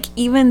have, like,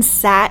 even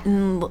sat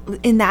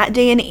in that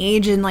day and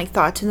age and, like,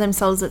 thought to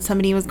themselves that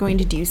somebody was going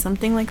to do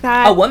something like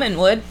that? A woman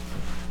would.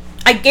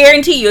 I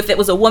guarantee you if it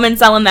was a woman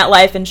selling that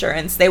life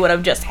insurance, they would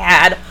have just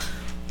had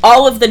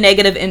all of the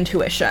negative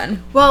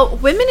intuition. Well,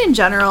 women in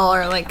general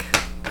are, like...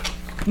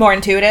 More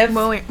intuitive?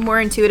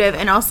 More intuitive.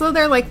 And also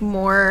they're, like,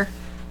 more...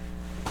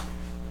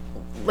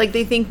 Like,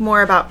 they think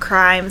more about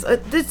crimes.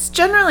 It's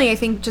generally, I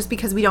think, just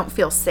because we don't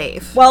feel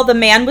safe. Well, the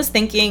man was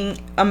thinking...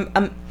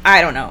 I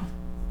don't know.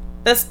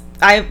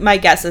 My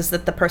guess is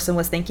that the person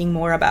was thinking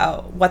more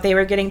about what they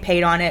were getting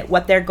paid on it,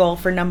 what their goal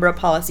for number of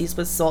policies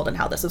was sold, and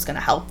how this was going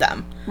to help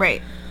them.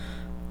 Right.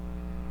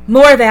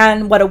 More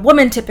than what a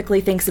woman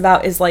typically thinks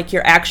about is, like,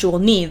 your actual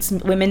needs.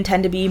 Women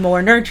tend to be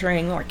more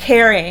nurturing or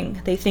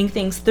caring. They think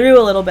things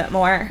through a little bit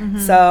more. Mm-hmm.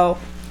 So,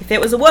 if it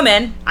was a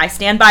woman, I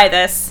stand by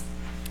this.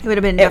 It would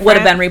have been different. It would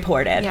have been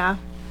reported. Yeah.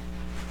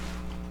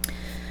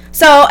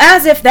 So,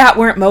 as if that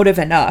weren't motive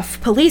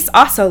enough, police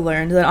also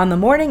learned that on the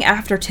morning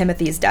after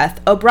Timothy's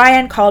death,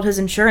 O'Brien called his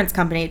insurance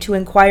company to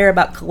inquire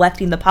about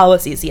collecting the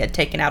policies he had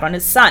taken out on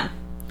his son.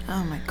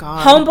 Oh my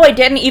god. Homeboy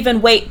didn't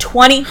even wait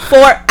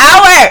 24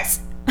 hours!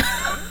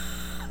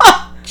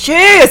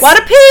 Jeez! What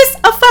a piece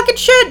of fucking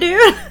shit,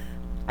 dude!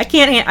 I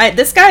can't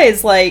this guy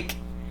is, like,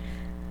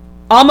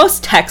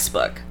 almost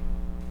textbook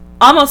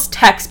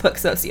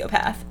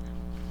sociopath.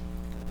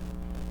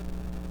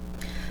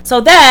 So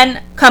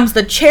then comes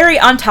the cherry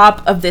on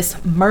top of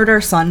this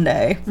murder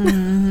Sunday.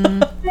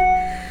 Mm-hmm.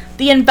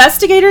 The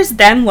investigators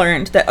then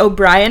learned that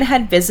O'Brien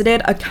had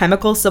visited a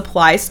chemical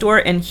supply store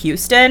in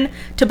Houston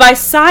to buy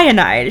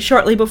cyanide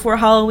shortly before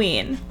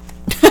Halloween.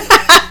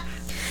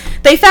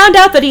 They found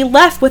out that he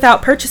left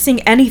without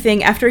purchasing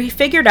anything after he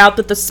figured out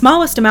that the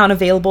smallest amount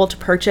available to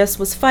purchase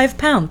was 5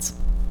 pounds.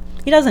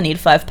 He doesn't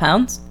need 5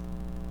 pounds.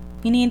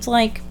 He needs,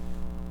 like...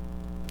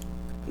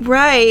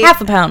 Right.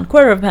 half a pound,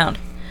 quarter of a pound.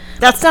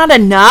 That's not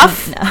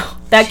enough? No.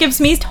 That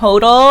gives me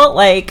total,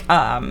 like,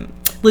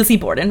 Lizzie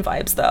Borden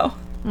vibes, though.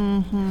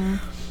 Mm-hmm.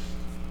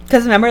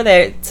 Because remember,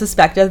 they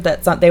suspected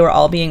that they were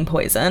all being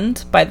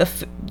poisoned by the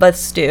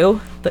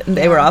stew.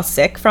 They were all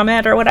sick from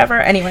it or whatever.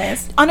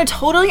 Anyways. On a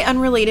totally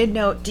unrelated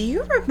note, do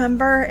you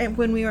remember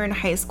when we were in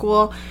high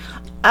school,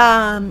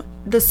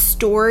 the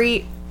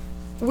story...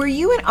 Were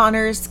you in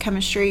honors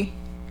chemistry?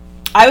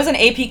 I was in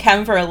AP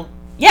Chem for...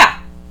 Yeah.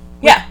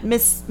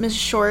 Miss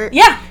Short?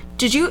 Yeah.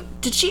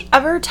 Did she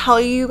ever tell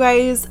you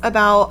guys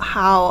about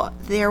how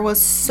there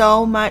was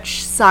so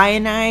much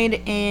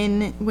cyanide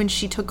when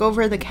she took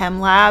over the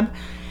chem lab?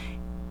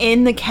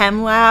 In the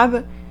chem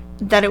lab,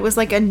 that it was,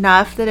 like,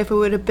 enough that if it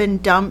would have been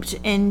dumped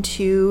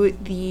into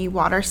the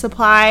water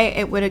supply,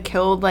 it would have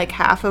killed, like,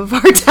 half of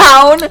our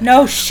town.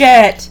 No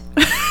shit.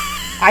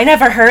 I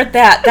never heard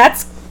that.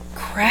 That's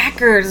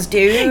crackers,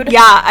 dude.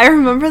 Yeah, I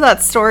remember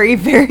that story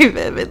very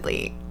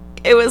vividly.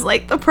 It was,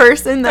 like, the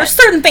person that... There's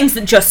certain things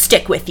that just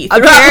stick with you.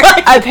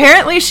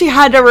 Apparently, she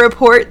had to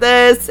report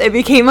this. It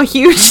became a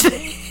huge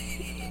thing.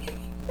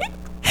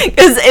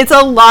 Because it's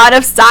a lot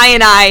of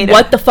cyanide.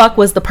 What the fuck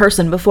was the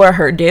person before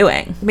her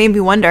doing? Made me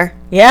wonder.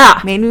 Yeah.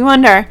 Made me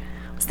wonder. I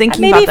was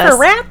thinking about this. Maybe for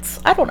rats?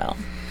 I don't know.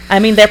 I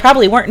mean, there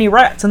probably weren't any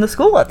rats in the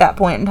school at that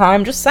point in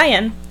time. Just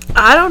saying.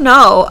 I don't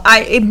know.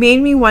 It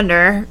made me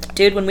wonder.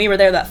 Dude, when we were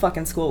there, that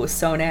fucking school was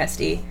so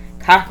nasty.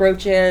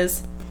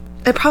 Cockroaches.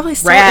 It probably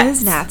still rats.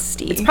 is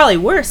nasty. It's probably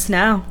worse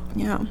now.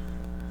 Yeah.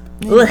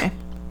 Anyway.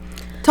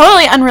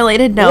 Totally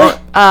unrelated note.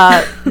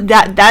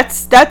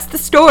 That's the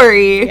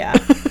story. Yeah.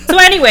 So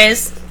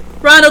anyways,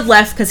 Ronald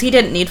left because he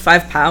didn't need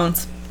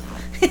 £5.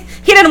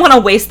 He didn't want to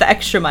waste the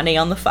extra money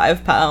on the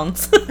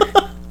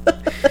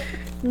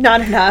 £5.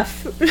 Not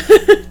enough.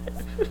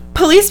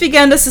 Police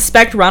began to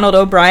suspect Ronald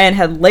O'Brien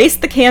had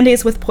laced the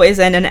candies with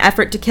poison in an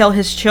effort to kill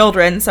his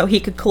children so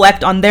he could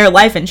collect on their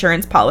life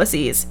insurance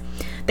policies.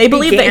 They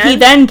believe that he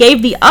then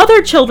gave the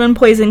other children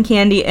poison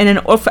candy in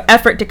an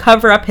effort to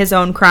cover up his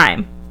own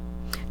crime,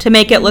 to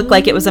make it look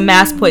like it was a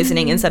mass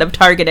poisoning instead of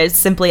targeted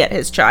simply at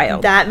his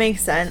child. That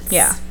makes sense.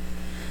 Yeah.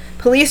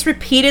 Police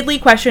repeatedly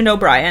questioned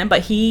O'Brien,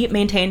 but he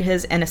maintained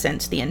his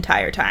innocence the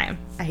entire time.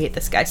 I hate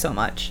this guy so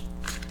much.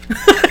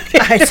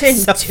 I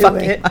didn't do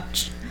it.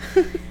 Much.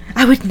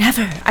 I would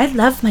never. I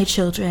love my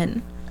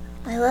children.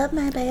 I love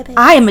my baby.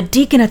 I am a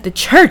deacon at the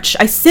church.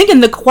 I sing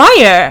in the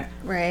choir.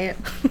 Right.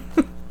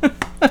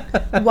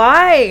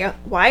 Why?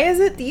 Why is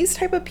it these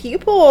type of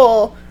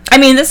people? I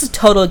mean, this is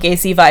total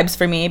Gacy vibes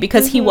for me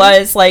because he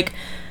was like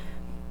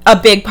a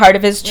big part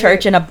of his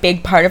church and a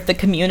big part of the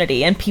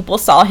community, and people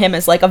saw him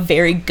as like a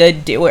very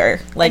good doer.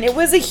 Like, and it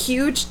was a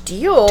huge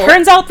deal.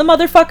 Turns out the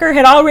motherfucker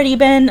had already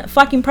been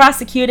fucking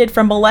prosecuted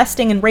for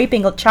molesting and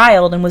raping a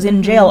child and was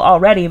in jail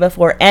already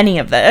before any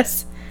of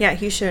this. Yeah,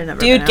 he should have never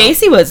Dude, been out.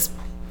 Gacy was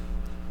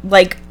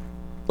like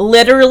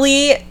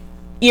literally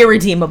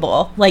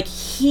irredeemable. Like,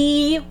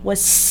 he was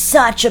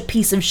such a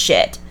piece of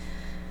shit.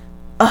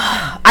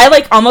 Ugh, I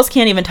like almost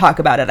can't even talk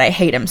about it. I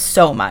hate him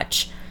so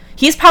much.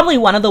 He's probably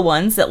one of the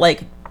ones that,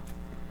 like,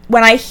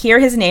 when I hear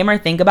his name or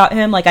think about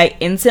him, like, I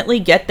instantly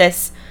get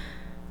this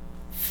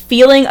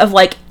feeling of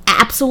like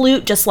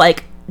absolute just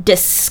like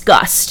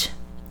disgust.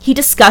 He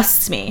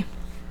disgusts me.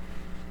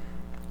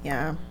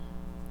 Yeah.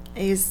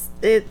 It's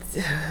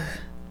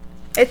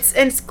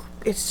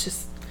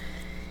just,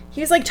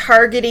 he's like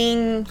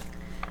targeting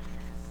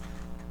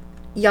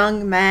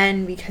young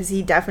men because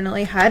he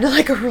definitely had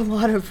like a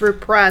lot of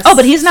repressed. Oh,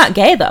 but he's not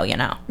gay though, you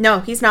know.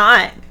 No, he's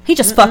not. He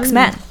just fucks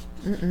men.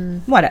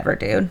 Whatever,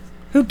 dude.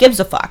 Who gives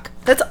a fuck?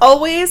 That's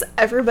always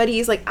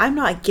everybody's like, I'm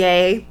not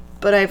gay,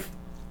 but I've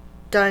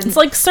done. It's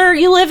like, sir,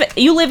 you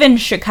live in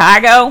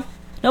Chicago.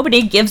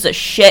 Nobody gives a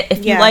shit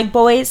if you like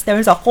boys.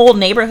 There's a whole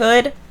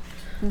neighborhood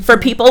for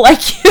people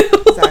like you.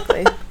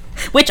 Exactly.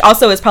 Which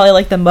also is probably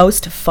like the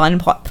most fun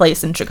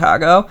place in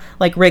Chicago,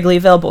 like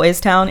Wrigleyville, Boys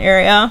Town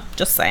area.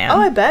 Just saying. Oh,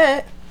 I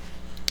bet.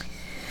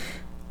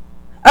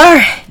 All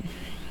right.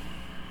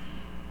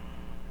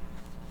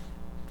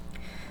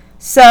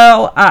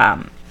 So,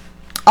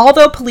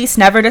 although police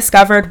never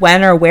discovered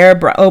when or where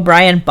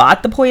O'Brien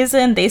bought the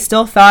poison, they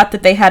still thought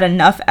that they had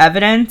enough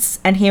evidence,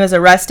 and he was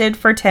arrested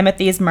for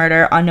Timothy's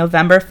murder on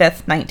November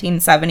 5th,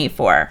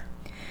 1974.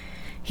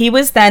 He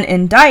was then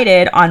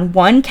indicted on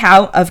 1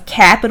 count of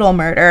capital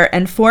murder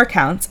and 4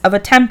 counts of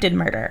attempted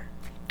murder.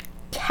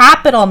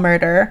 Capital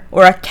murder,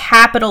 or a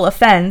capital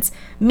offense,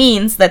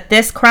 means that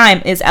this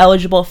crime is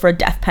eligible for a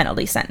death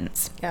penalty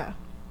sentence. Yeah.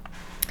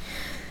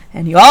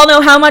 And you all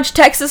know how much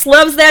Texas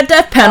loves that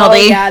death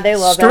penalty. Oh, yeah, they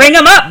love it. String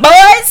them up,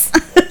 boys!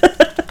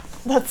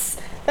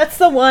 That's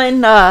the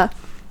one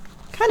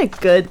kind of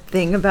good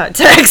thing about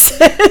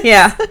Texas.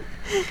 Yeah.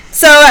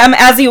 So,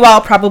 as you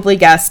all probably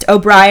guessed,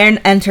 O'Brien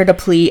entered a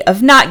plea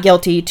of not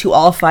guilty to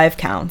all 5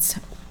 counts.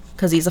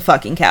 Because he's a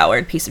fucking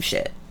coward, piece of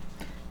shit.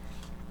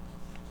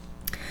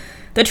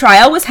 The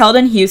trial was held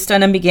in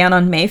Houston and began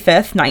on May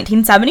 5th,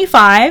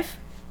 1975.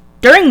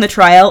 During the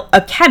trial,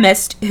 a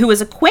chemist who was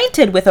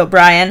acquainted with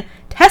O'Brien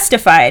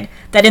testified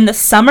that in the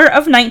summer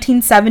of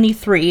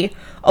 1973,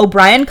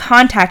 O'Brien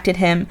contacted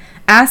him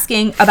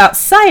asking about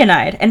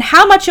cyanide and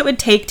how much it would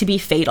take to be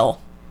fatal.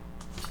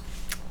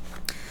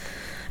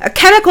 A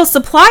chemical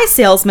supply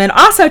salesman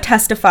also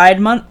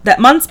testified that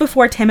months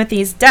before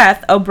Timothy's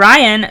death,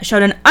 O'Brien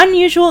showed an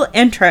unusual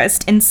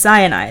interest in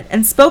cyanide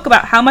and spoke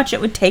about how much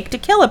it would take to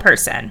kill a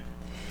person.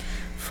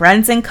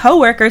 Friends and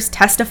co-workers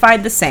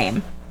testified the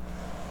same.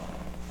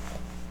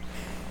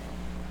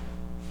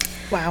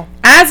 Wow.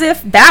 As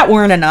if that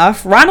weren't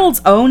enough,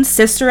 Ronald's own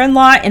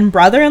sister-in-law and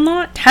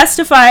brother-in-law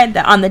testified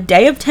that on the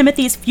day of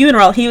Timothy's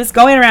funeral, he was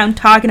going around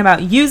talking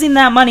about using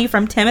that money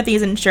from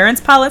Timothy's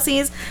insurance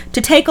policies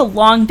to take a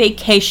long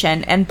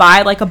vacation and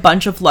buy like a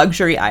bunch of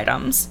luxury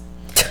items.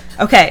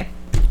 Okay,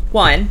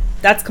 1,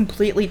 that's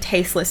completely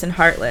tasteless and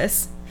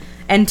heartless.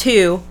 And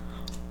 2,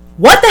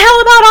 what the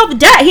hell about all the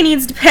debt he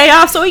needs to pay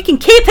off so he can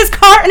keep his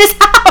car and his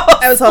house?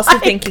 I was also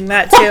thinking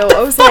that too.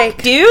 I was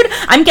like, dude,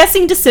 I'm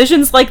guessing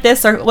decisions like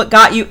this are what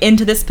got you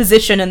into this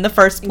position in the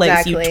first place,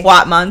 exactly. You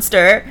twat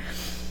monster.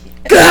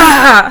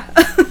 Gah!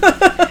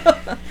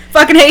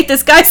 Fucking hate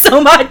this guy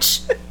so much.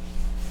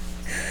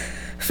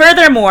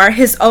 Furthermore,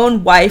 his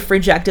own wife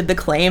rejected the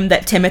claim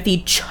that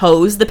Timothy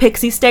chose the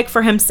pixie stick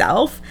for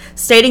himself,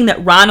 stating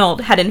that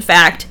Ronald had in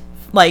fact,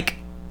 like,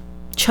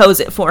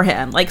 chose it for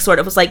him. Like, sort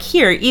of was like,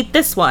 here, eat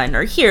this one,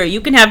 or here, you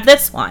can have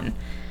this one.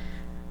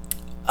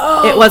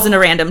 Oh. It wasn't a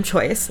random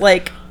choice.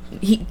 Like,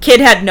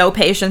 kid had no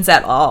patience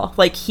at all.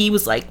 Like, he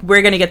was like,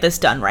 we're gonna get this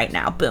done right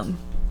now. Boom.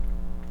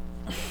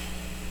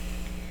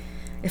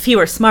 If he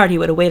were smart, he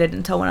would have waited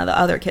until one of the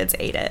other kids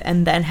ate it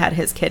and then had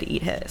his kid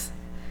eat his.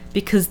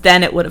 Because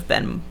then it would have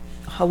been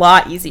a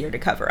lot easier to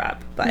cover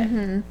up. But,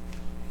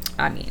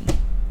 I mean,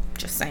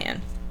 just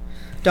saying.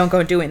 Don't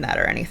go doing that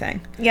or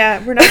anything.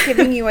 Yeah, we're not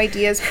giving you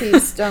ideas.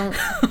 Please don't.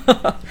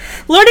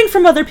 Learning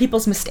from other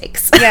people's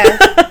mistakes. Yeah.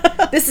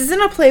 This isn't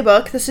a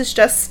playbook. This is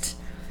just,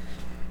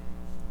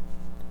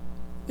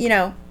 you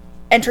know,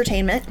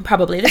 entertainment.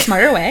 Probably the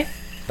smarter way.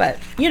 But,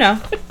 you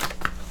know.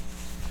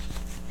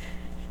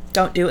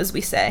 Don't do as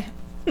we say.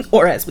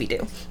 Or as we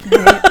do.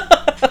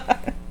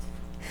 Right.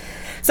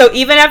 So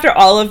even after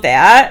all of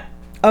that,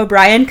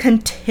 O'Brien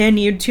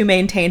continued to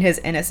maintain his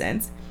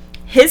innocence.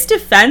 His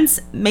defense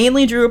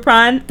mainly drew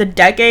upon the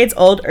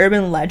decades-old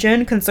urban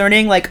legend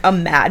concerning, like, a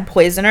mad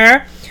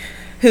poisoner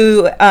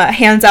who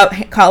hands out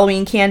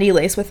Halloween candy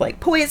laced with, like,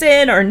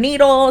 poison or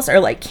needles or,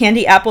 like,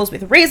 candy apples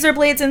with razor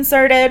blades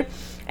inserted.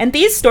 And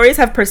these stories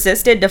have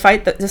persisted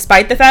despite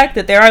the fact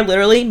that there are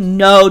literally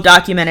no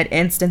documented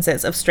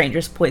instances of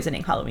strangers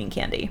poisoning Halloween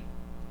candy.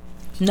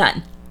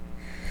 None.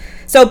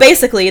 So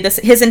basically,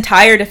 his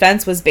entire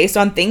defense was based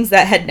on things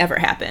that had never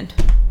happened.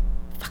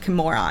 Fucking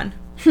moron.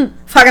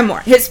 Fucking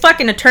moron. His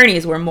fucking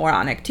attorneys were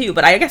moronic too,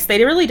 but I guess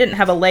they really didn't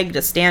have a leg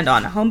to stand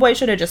on. Homeboy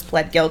should have just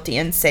pled guilty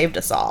and saved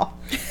us all.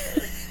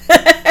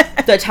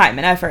 The time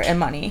and effort and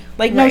money.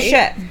 Like, no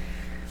shit.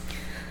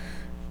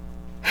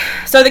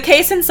 So the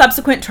case and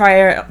subsequent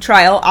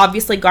trial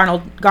obviously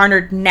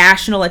garnered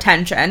national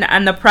attention,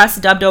 and the press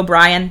dubbed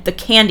O'Brien the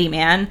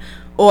Candyman,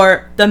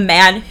 or the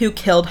man who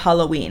killed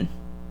Halloween.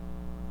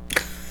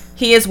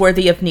 He is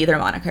worthy of neither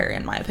moniker,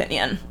 in my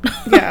opinion.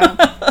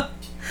 Yeah.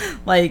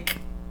 Like,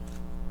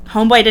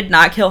 Homeboy did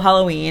not kill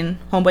Halloween.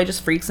 Homeboy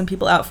just freaked some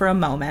people out for a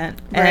moment.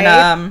 Right.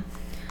 And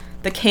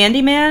the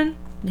Candyman,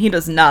 he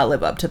does not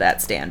live up to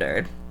that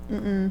standard.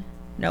 Mm-mm.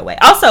 No way.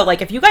 Also,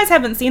 like, if you guys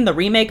haven't seen the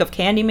remake of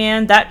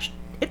Candyman,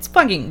 it's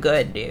fucking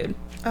good, dude.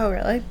 Oh,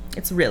 really?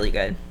 It's really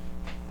good.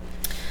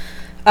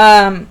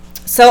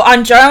 So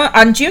on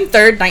June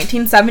 3rd,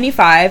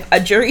 1975, a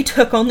jury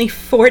took only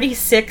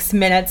 46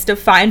 minutes to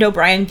find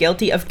O'Brien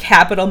guilty of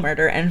capital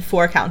murder and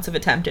 4 counts of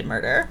attempted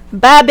murder.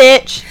 Bye,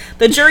 bitch.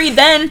 The jury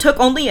then took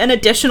only an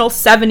additional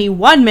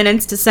 71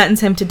 minutes to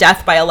sentence him to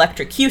death by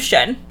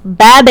electrocution.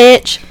 Bye,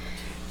 bitch.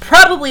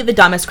 Probably the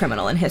dumbest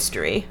criminal in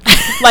history.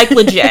 Like,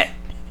 legit.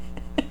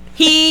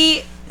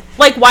 Why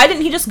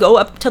didn't he just go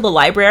up to the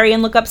library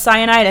and look up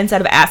cyanide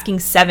instead of asking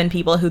 7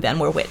 people who then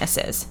were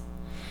witnesses?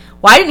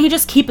 Why didn't he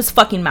just keep his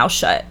fucking mouth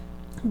shut?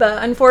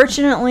 But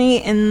unfortunately,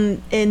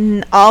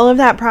 in all of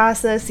that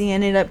process, he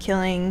ended up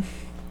killing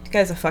This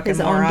guy's a fucking his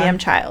moron. own damn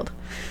child.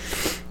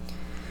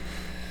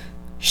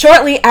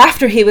 Shortly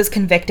after he was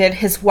convicted,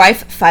 his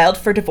wife filed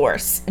for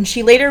divorce, and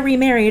she later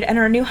remarried, and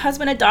her new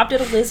husband adopted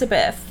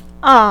Elizabeth.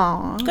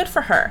 Aww. Good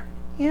for her.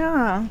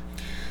 Yeah.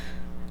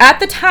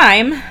 At the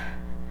time,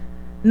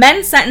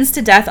 men sentenced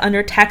to death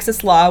under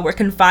Texas law were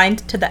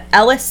confined to the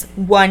Ellis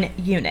 1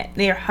 unit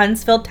near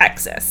Huntsville,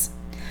 Texas.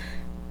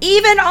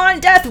 Even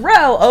on death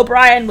row,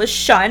 O'Brien was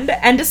shunned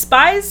and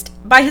despised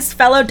by his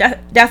fellow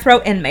death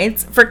row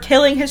inmates for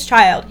killing his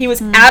child. He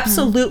was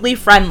absolutely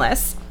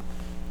friendless.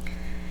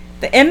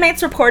 The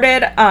inmates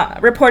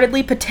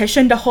reportedly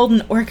petitioned to hold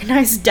an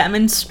organized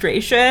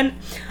demonstration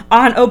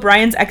on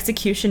O'Brien's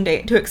execution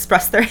date to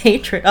express their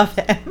hatred of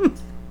him.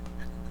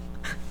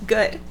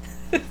 Good.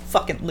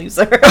 Fucking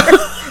loser.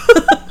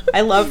 I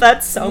love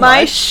that so much.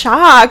 My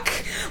shock.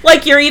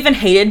 Like, you're even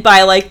hated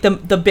by, like, the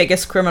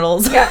biggest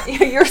criminals. Yeah,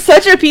 you're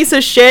such a piece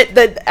of shit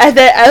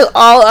that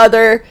all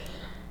other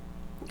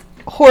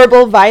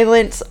horrible,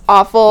 violent,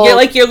 awful...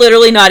 You're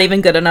literally not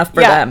even good enough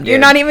for them, dude. You're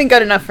not even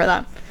good enough for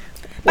them.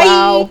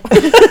 Wow.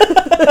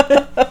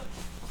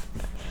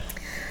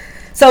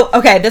 So,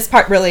 okay, this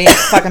part really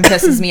fucking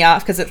pisses me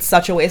off because it's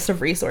such a waste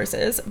of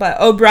resources. But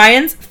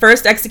O'Brien's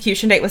first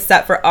execution date was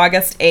set for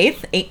August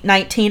 8th,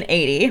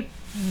 1980.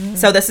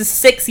 So this is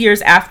 6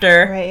 years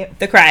after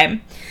the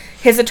crime.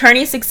 His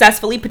attorney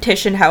successfully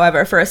petitioned,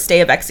 however, for a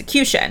stay of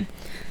execution.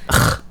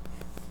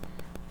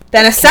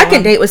 Then a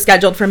second date was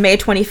scheduled for May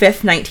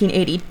 25th,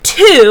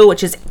 1982,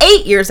 which is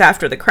 8 years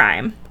after the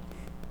crime.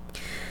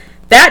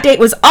 That date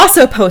was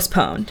also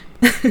postponed.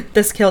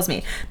 This kills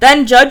me.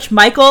 Then Judge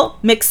Michael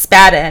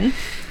McSpadden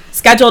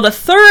scheduled a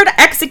third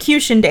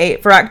execution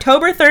date for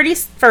October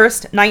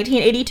 31st,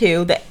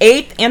 1982, the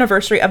 8th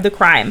anniversary of the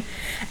crime.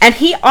 And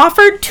he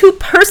offered to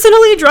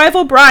personally drive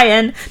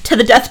O'Brien to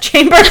the death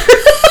chamber.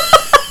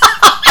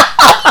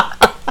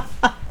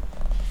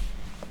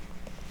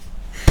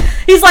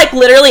 He's like,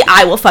 literally,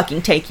 I will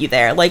fucking take you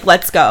there. Like,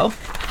 let's go.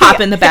 Hop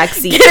in the back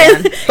seat.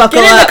 Buckle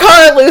get in up. the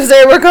car,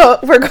 loser. We're going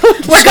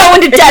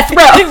to death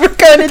row. We're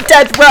going to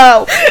death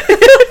row.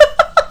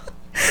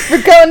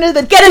 We're going to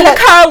the... Get in the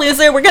car,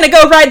 loser. We're going to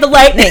go ride the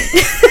lightning.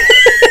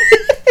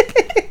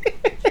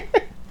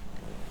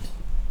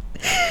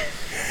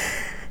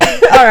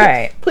 All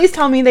right. Please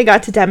tell me they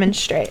got to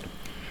demonstrate.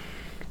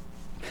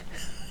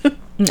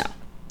 No.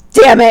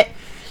 Damn it.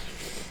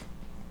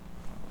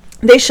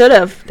 They should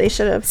have.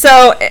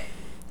 So,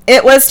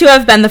 it was to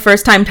have been the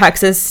first time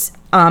Texas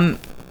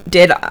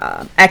did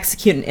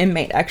execute an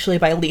inmate actually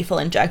by lethal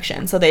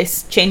injection. So they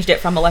changed it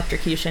from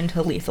electrocution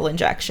to lethal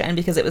injection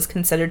because it was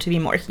considered to be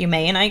more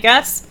humane, I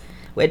guess.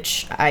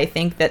 Which I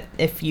think that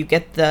if you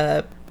get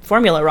the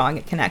formula wrong,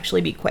 it can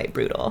actually be quite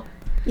brutal.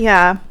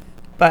 Yeah.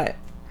 But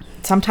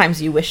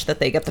sometimes you wish that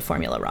they get the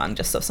formula wrong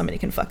just so somebody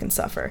can fucking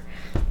suffer.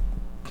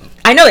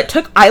 I know it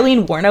took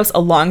Eileen Wuornos a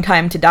long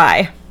time to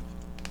die.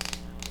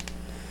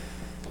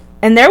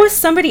 And there was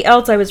somebody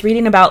else I was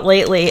reading about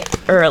lately,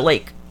 or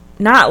like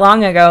not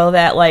long ago,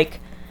 that like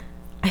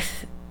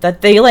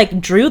that they like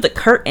drew the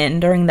curtain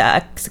during the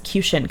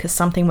execution because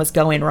something was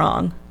going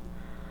wrong.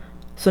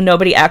 So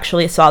nobody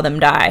actually saw them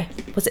die.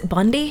 Was it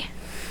Bundy?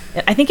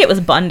 I think it was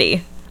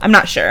Bundy. I'm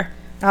not sure.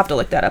 I'll have to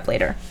look that up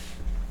later.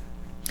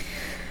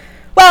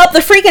 Well, the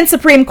freaking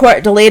Supreme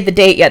Court delayed the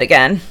date yet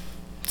again.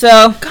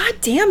 So, God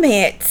damn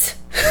it.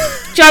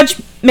 Judge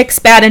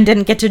McSpadden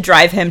didn't get to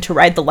drive him to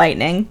ride the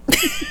lightning.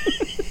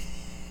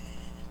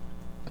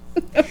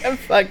 I'm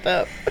fucked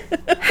up.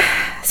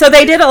 So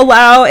they did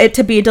allow it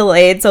to be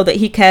delayed so that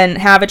he can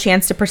have a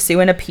chance to pursue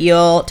an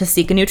appeal to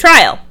seek a new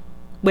trial.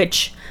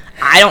 Which,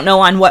 I don't know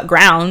on what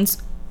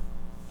grounds.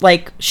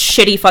 Like,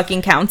 shitty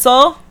fucking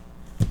counsel.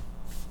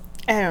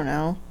 I don't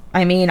know.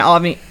 I mean,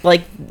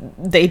 like,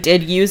 they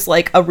did use,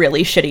 like, a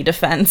really shitty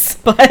defense,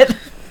 but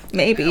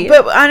maybe.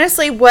 But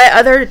honestly, what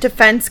other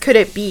defense could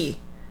it be?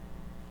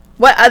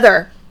 What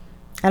other?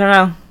 I don't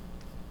know.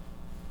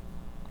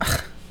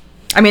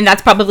 I mean,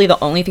 that's probably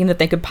the only thing that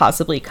they could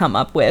possibly come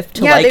up with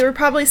to, like, they were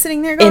probably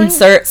sitting there going...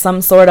 insert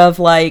some sort of,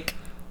 like,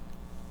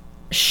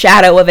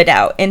 shadow of a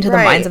doubt into the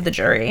minds of the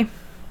jury.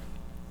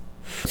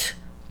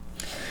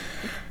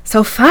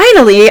 So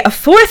finally, a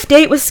fourth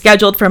date was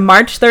scheduled for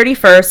March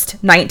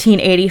 31st,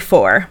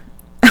 1984.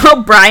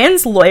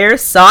 O'Brien's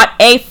lawyers sought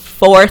a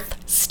fourth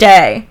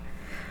stay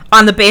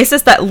on the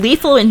basis that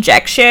lethal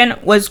injection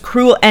was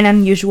cruel and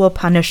unusual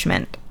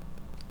punishment.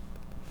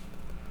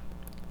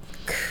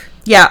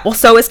 Yeah, well,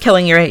 so is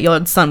killing your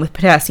 8-year-old son with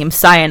potassium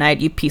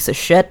cyanide, you piece of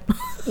shit.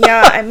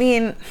 Yeah, I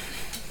mean...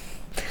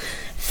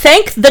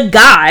 Thank the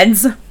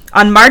gods,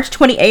 on March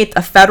 28th,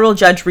 a federal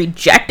judge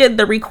rejected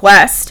the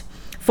request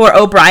for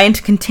O'Brien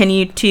to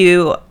continue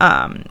to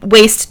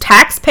waste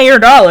taxpayer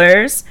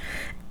dollars.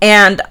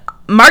 And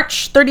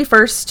March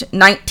 31st,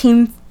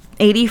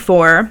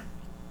 1984,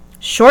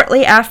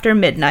 shortly after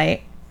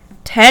midnight,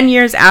 10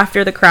 years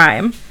after the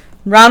crime,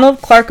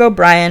 Ronald Clark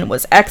O'Brien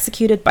was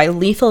executed by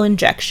lethal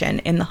injection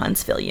in the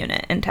Huntsville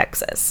unit in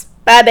Texas.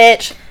 Bye,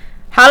 bitch.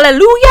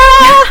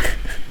 Hallelujah!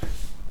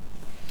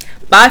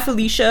 Bye,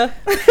 Felicia.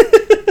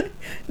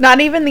 Not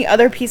even the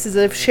other pieces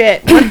of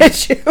shit wanted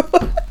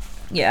to.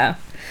 Yeah.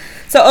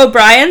 So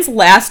O'Brien's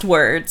last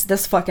words,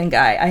 this fucking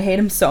guy, I hate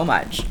him so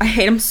much. I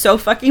hate him so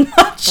fucking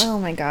much. Oh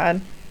my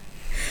god.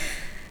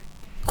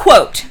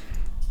 Quote,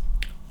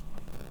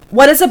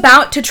 "What is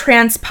about to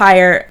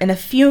transpire in a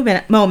few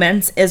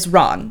moments is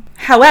wrong.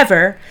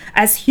 However,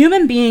 as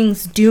human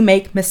beings do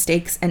make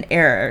mistakes and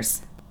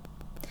errors,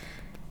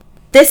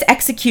 this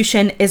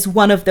execution is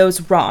one of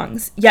those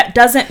wrongs, yet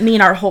doesn't mean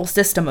our whole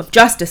system of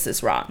justice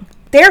is wrong.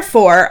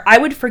 Therefore, I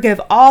would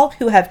forgive all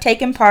who have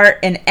taken part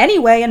in any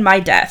way in my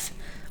death.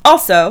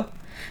 Also,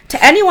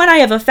 to anyone I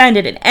have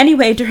offended in any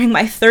way during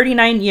my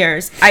 39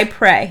 years, I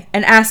pray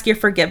and ask your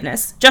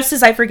forgiveness, just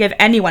as I forgive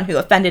anyone who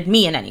offended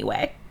me in any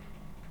way.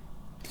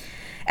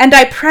 And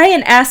I pray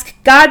and ask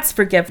God's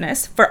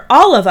forgiveness for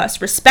all of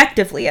us,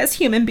 respectively, as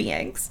human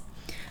beings.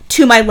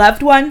 To my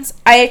loved ones,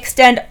 I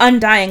extend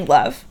undying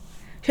love.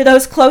 To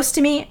those close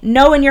to me,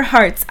 know in your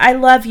hearts I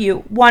love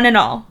you, one and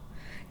all.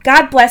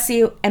 God bless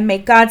you, and may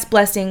God's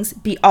blessings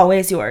be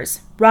always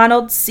yours.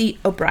 Ronald C.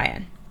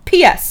 O'Brien.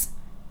 P.S.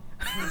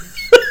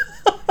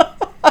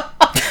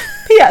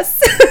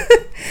 P.S.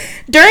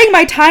 During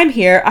my time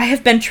here, I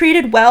have been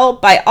treated well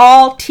by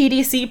all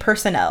TDC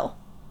personnel."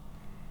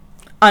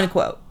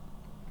 Unquote.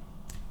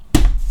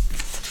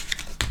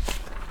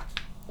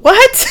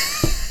 What?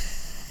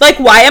 Like,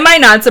 why am I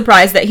not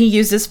surprised that he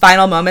used his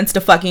final moments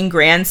to fucking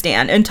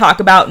grandstand and talk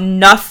about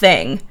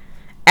nothing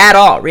at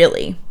all,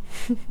 really,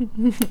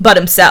 but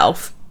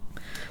himself?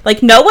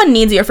 Like, no one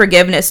needs your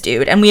forgiveness,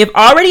 dude, and we have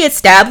already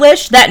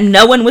established that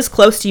no one was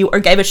close to you or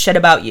gave a shit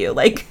about you.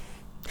 Like,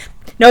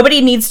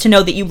 nobody needs to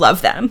know that you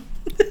love them.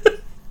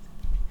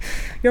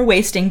 You're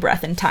wasting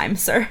breath and time,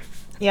 sir.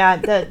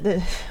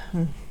 Yeah,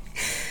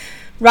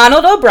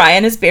 Ronald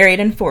O'Brien is buried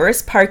in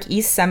Forest Park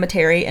East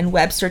Cemetery in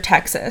Webster,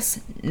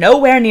 Texas,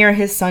 nowhere near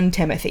his son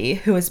Timothy,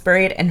 who is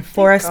buried in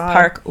Forest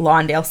Park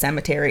Lawndale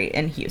Cemetery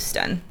in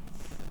Houston.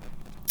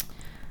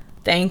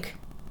 Thank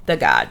the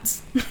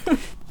gods.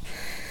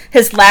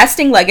 His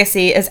lasting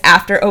legacy is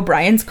after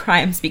O'Brien's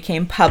crimes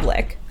became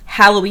public.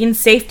 Halloween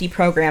safety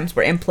programs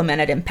were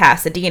implemented in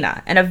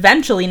Pasadena and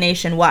eventually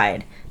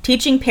nationwide,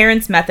 teaching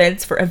parents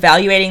methods for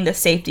evaluating the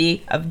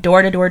safety of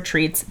door-to-door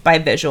treats by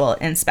visual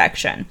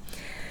inspection.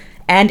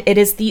 And it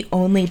is the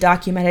only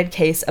documented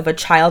case of a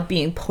child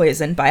being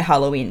poisoned by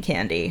Halloween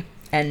candy.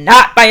 And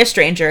not by a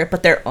stranger,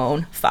 but their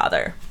own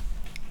father.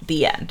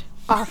 The end.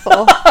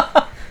 awful.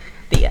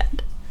 The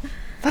end.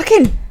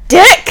 Fucking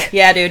dick!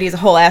 Yeah, dude, he's a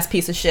whole ass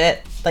piece of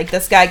shit. Like,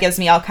 this guy gives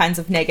me all kinds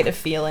of negative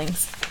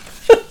feelings.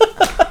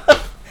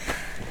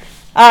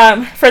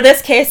 For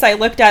this case, I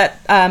looked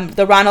at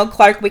the Ronald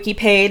Clark wiki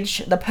page,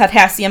 the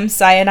potassium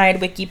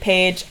cyanide wiki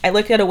page. I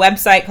looked at a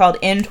website called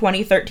In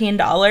 2013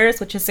 Dollars,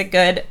 which is a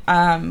good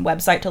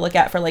website to look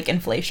at for, like,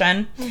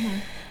 inflation.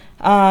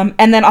 Mm-hmm.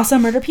 And then also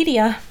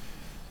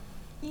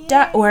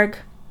Murderpedia.org.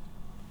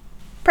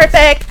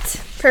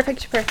 Perfect.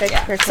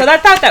 Yeah. So I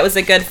thought that was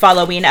a good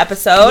Falloween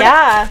episode.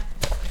 Yeah.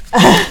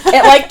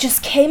 It, like,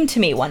 just came to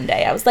me one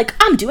day. I was like,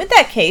 I'm doing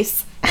that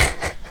case.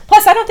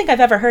 Plus, I don't think I've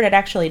ever heard it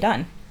actually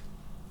done.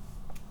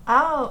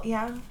 Oh,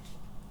 yeah.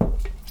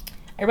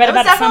 I read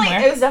about it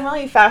somewhere. It was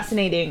definitely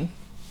fascinating.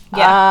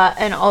 Yeah.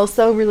 And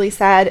also really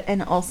sad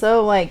and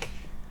also, like,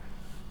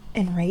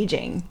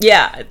 enraging.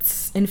 Yeah,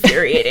 it's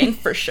infuriating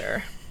for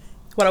sure.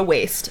 What a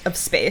waste of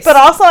space. But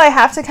also, I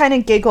have to kind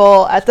of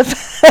giggle at the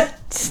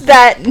fact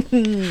that...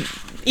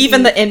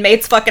 Even the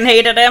inmates fucking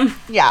hated him.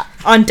 Yeah.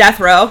 On death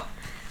row.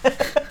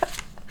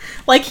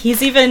 Like,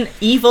 he's even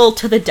evil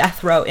to the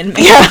death row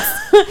inmates. Yeah.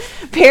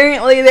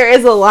 Apparently, there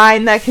is a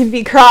line that can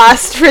be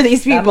crossed for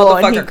these people,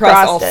 that and he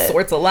crossed all it.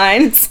 sorts of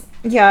lines.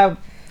 Yeah.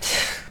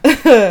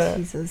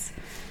 Jesus.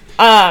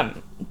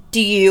 Do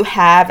you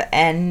have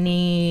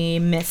any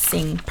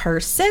missing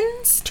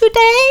persons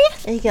today?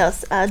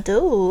 Yes, I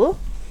do.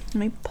 Let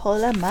me pull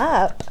them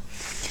up.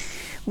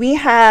 We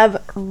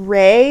have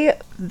Ray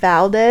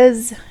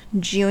Valdez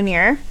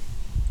Jr.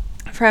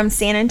 from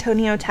San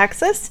Antonio,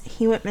 Texas.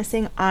 He went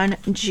missing on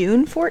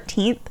June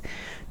 14th,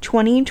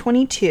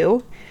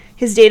 2022.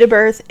 His date of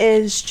birth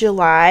is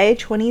July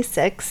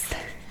 26th,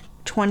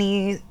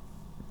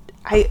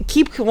 I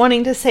keep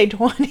wanting to say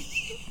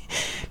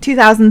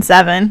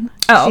 2007.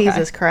 Oh, okay.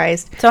 Jesus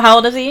Christ. So how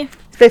old is he?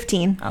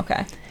 15.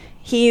 Okay.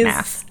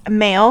 He's a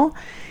male.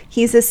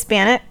 He's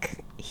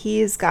Hispanic.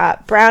 He's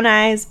got brown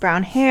eyes,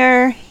 brown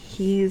hair.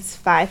 He's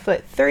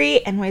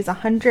 5'3" and weighs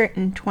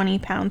 120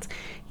 pounds.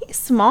 He's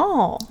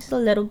small. He's a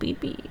little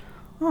baby.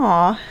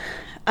 Aw.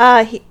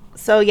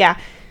 So yeah,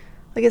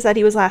 like I said,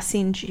 he was last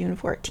seen June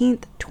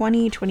 14th,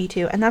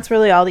 2022, and that's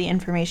really all the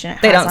information it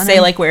has. They don't on say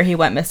him. like where he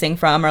went missing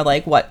from or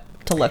like what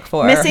to look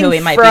for Missing or who he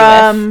might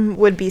from be with.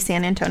 would be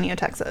San Antonio,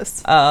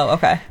 Texas. Oh,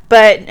 okay.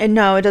 But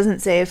no, it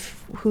doesn't say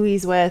who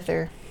he's with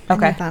or.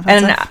 Okay.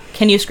 And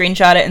can you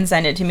screenshot it and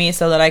send it to me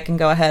so that I can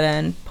go ahead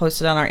and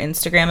post it on our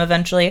Instagram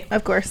eventually?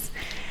 Of course.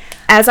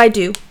 As I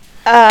do.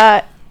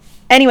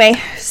 Anyway,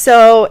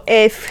 so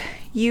if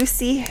you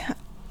see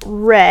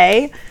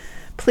Ray,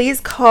 please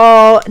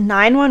call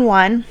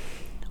 911,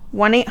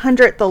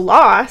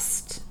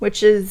 1-800-THE-LOST,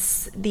 which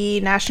is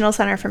the National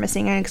Center for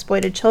Missing and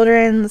Exploited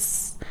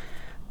Children's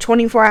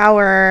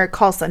 24-hour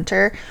call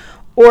center,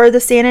 or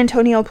the San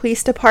Antonio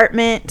Police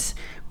Department,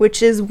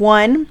 which is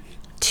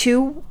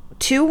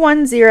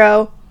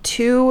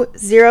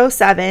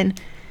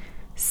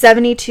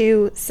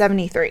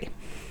 1-210-207-7273.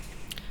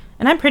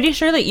 And I'm pretty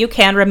sure that you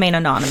can remain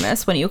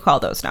anonymous when you call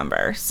those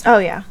numbers. Oh,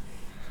 yeah.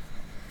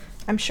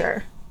 I'm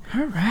sure.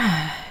 All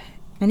right.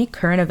 Any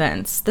current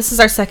events? This is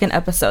our second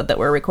episode that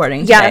we're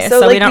recording today, Yeah, so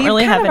like, we don't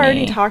really have any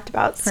already talked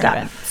about current stuff.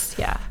 events.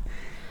 Yeah.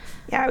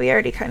 Yeah, we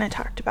already kind of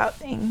talked about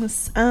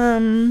things.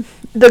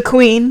 The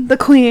queen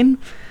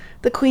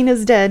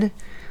is dead.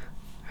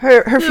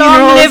 Her Long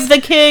funeral live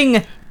the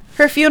king.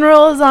 Her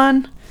funeral is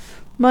on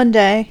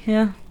Monday.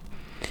 Yeah.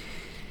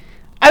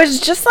 I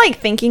was just like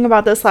thinking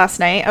about this last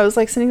night. I was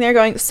like sitting there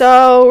going,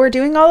 so we're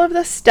doing all of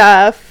this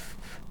stuff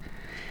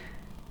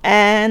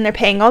and they're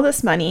paying all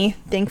this money.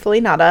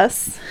 Thankfully not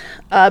us.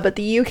 But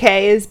the UK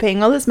is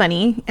paying all this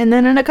money. And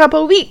then in a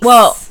couple of weeks.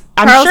 Well,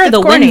 I'm Charles sure gets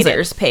the coronated.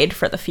 Windsors paid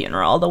for the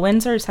funeral. The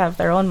Windsors have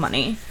their own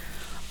money.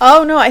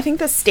 Oh, no, I think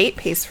the state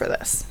pays for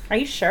this. Are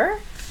you sure?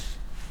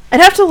 I'd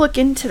have to look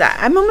into that.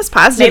 I'm almost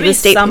positive Maybe the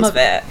state some pays of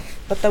it.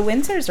 But the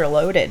Windsors are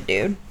loaded,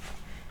 dude.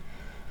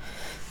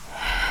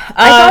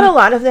 I thought a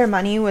lot of their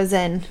money was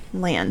in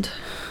land.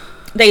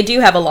 They do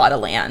have a lot of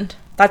land.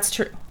 That's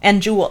true.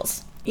 And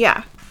jewels.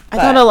 Yeah. I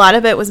thought a lot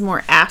of it was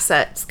more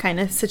assets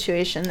kind of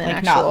situation than like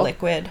actual. not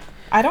liquid.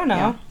 I don't know.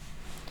 Yeah.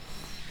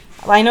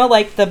 Well, I know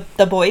like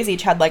the boys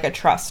each had like a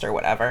trust or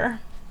whatever.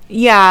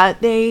 Yeah,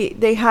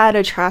 they had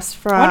a trust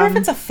from... I wonder if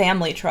it's a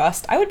family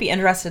trust. I would be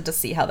interested to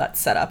see how that's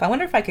set up. I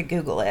wonder if I could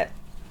Google it.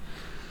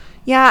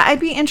 Yeah, I'd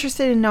be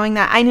interested in knowing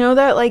that. I know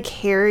that like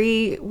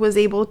Harry was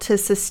able to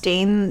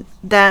sustain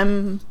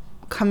them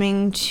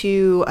coming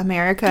to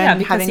America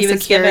and having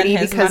security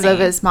because of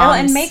his mom's... Oh,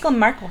 and Meghan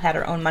Markle had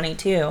her own money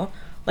too.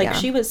 Like, Yeah.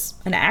 she was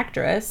an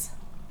actress.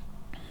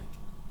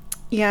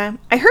 Yeah,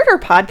 I heard her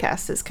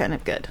podcast is kind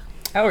of good.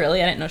 Oh,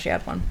 really? I didn't know she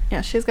had one.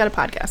 Yeah, she's got a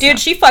podcast. Dude, now.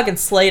 she fucking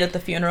slayed at the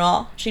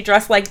funeral. She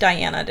dressed like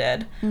Diana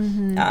did.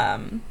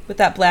 Mm-hmm. With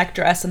that black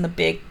dress and the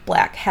big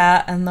black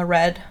hat and the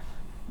red,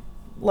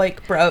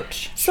 like,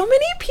 brooch. So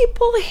many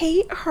people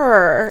hate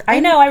her.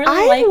 I know, I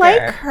really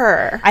like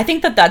her. I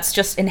think that that's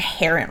just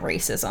inherent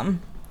racism.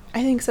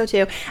 I think so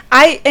too.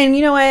 And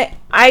you know what?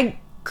 I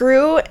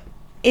grew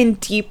in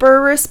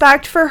deeper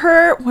respect for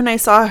her when I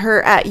saw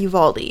her at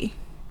Uvalde.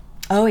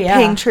 Oh, yeah.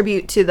 Paying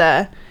tribute to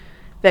the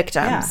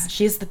victims. Yeah,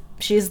 she's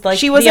she's like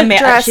she wasn't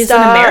dressed she's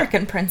up. An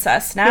American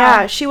princess now.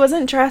 Yeah, she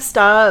wasn't dressed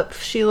up.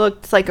 She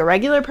looked like a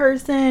regular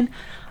person.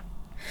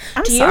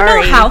 Do you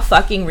know how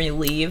fucking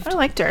relieved I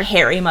liked her.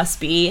 Harry must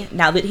be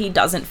now that he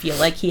doesn't feel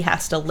like he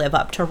has to live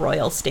up to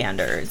royal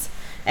standards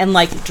and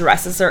like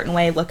dress a certain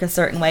way, look a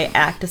certain way,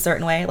 act a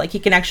certain way? Like he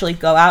can actually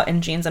go out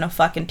in jeans and a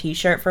fucking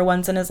t-shirt for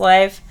once in his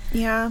life.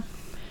 Yeah.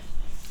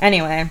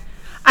 Anyway,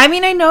 I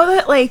mean, I know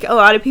that like a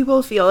lot of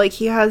people feel like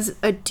he has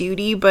a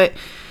duty, but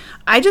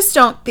I just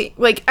don't think,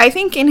 like, I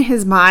think in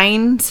his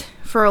mind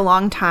for a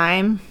long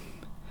time,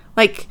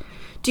 like,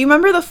 do you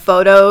remember the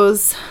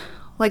photos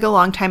like a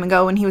long time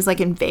ago when he was like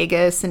in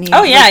Vegas and he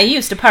he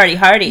used to party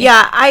hardy.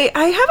 Yeah, I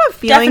have a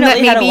feeling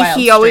Definitely that maybe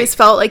he always streak.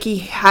 felt like he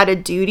had a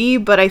duty,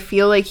 but I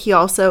feel like he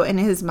also in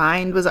his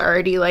mind was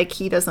already like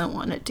he doesn't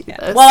want to do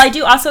this. Well, I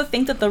do also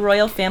think that the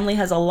royal family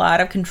has a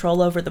lot of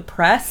control over the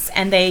press,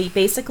 and they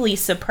basically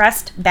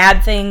suppressed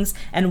bad things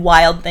and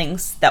wild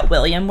things that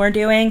William were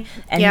doing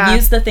and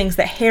used the things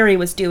that Harry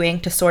was doing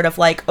to sort of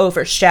like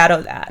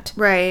overshadow that.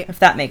 Right. If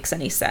that makes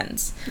any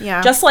sense.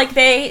 Yeah. Just like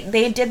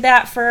they did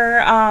that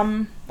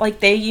for like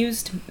they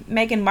used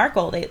Meghan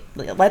Markle. They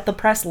let the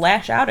press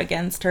lash out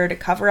against her to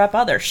cover up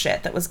other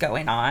shit that was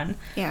going on.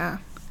 Yeah.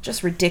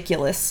 Just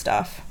ridiculous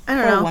stuff. I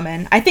don't Poor know.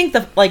 woman. I think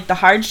the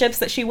hardships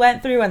that she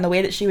went through and the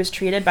way that she was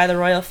treated by the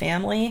royal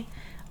family,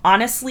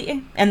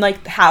 honestly, and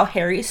like how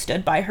Harry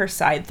stood by her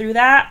side through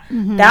that,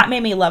 that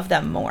made me love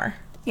them more.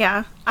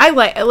 Yeah.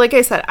 Like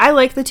I said, I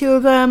like the two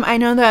of them. I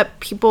know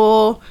that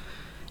people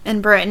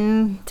in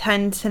Britain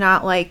tend to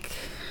not like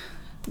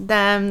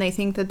them. They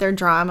think that they're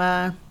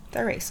drama.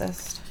 They're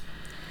racist.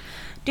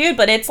 Dude,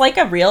 but it's like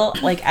a real,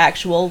 like,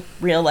 actual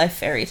real-life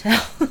fairy tale.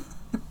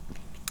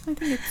 I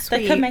think it's sweet.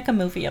 They could make a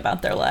movie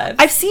about their lives.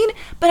 I've seen,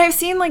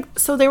 like,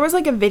 so there was,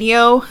 like, a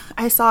video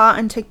I saw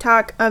on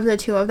TikTok of the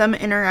two of them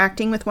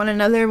interacting with one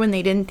another when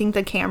they didn't think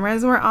the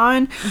cameras were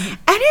on. And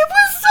it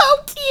was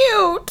so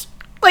cute.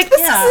 Like,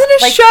 this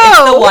isn't a show.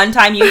 It's the one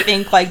time you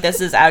think, like,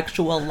 this is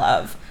actual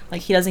love.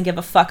 Like, he doesn't give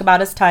a fuck about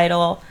his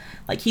title.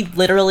 Like, he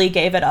literally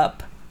gave it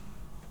up.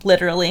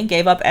 Literally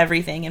gave up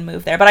everything and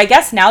moved there. But I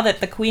guess now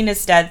that the queen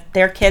is dead,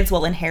 their kids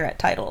will inherit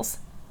titles.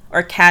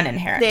 Or can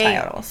inherit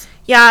titles.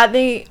 Yeah,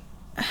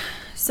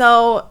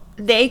 so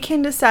they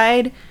can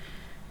decide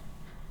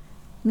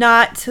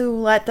not to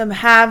let them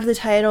have the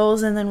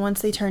titles, and then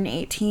once they turn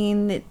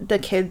 18, the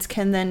kids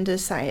can then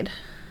decide.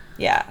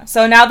 Yeah.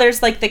 So now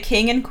there's like the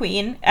king and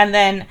queen, and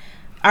then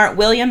aren't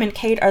William and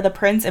Kate are the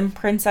prince and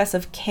princess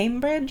of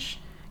Cambridge?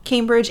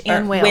 Cambridge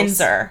and Wales.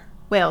 Windsor.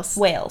 Wales.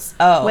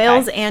 Oh, okay.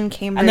 Wales and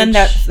Cambridge. And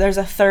then there's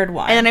a third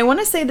one. And then I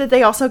want to say that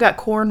they also got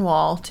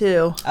Cornwall,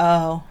 too.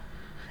 Oh.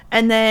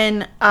 And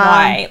then...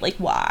 why? Like,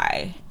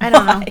 why? I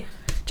don't know.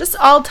 Just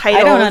all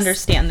titles. I don't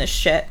understand this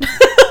shit.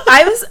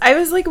 I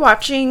was like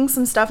watching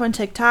some stuff on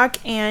TikTok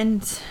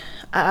and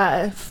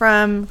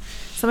from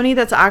somebody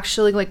that's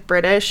actually like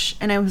British,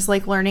 and I was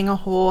like learning a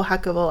whole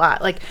heck of a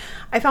lot. Like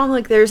I found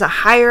like there's a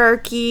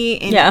hierarchy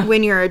in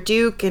when you're a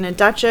duke and a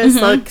duchess.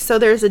 Like so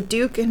there's a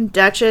duke and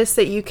duchess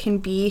that you can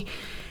be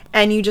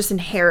and you just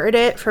inherit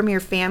it from your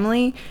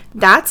family.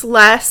 That's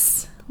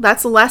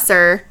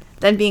lesser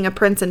than being a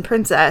prince and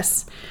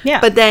princess.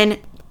 Yeah. But then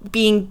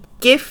being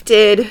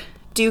gifted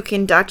duke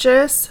and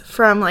duchess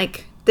from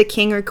like the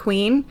king or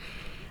queen,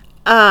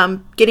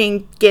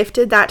 getting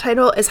gifted that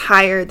title is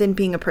higher than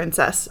being a prince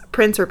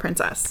or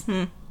princess.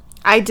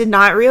 I did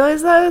not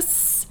realize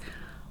this.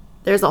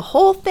 There's a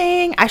whole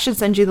thing. I should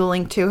send you the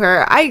link to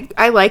her.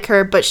 I like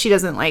her, but she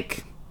doesn't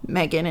like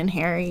Meghan and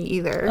Harry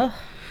either. Ugh.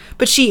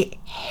 But she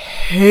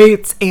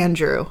hates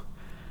Andrew.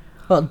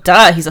 Well,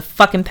 duh. He's a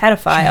fucking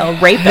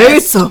pedophile, rapist.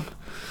 Hates him.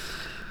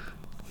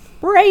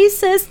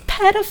 Racist,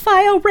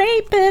 pedophile,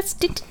 rapist.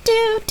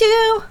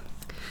 Do.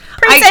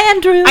 Prince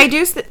Andrew.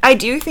 I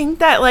do think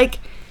that like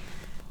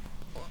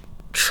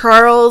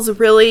Charles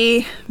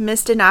really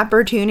missed an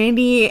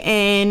opportunity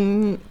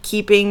in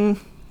keeping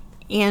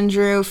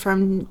Andrew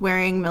from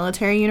wearing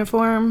military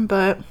uniform,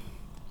 but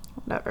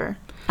whatever.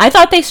 I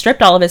thought they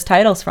stripped all of his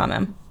titles from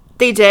him.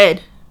 They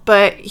did,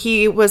 but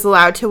he was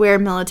allowed to wear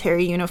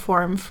military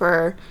uniform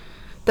for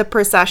the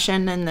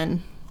procession, and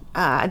then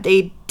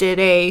they did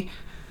they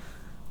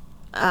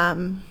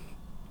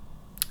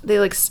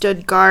like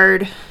stood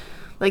guard.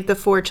 Like, the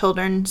 4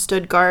 children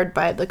stood guard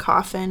by the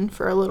coffin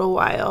for a little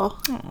while.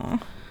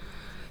 Aww.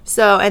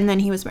 So, and then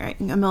he was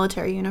wearing a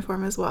military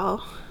uniform as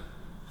well.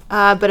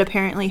 But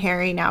apparently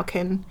Harry now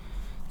can,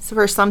 so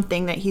for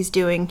something that he's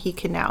doing, he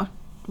can now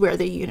wear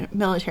the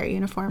military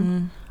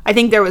uniform. I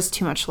think there was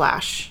too much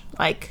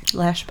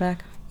lashback.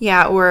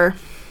 Yeah, or,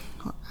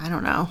 I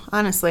don't know.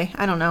 Honestly,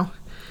 I don't know.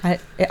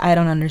 I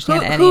don't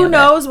understand any of it. Who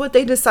knows what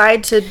they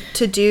decide to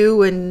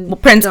do? And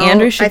Prince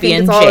Andrew should be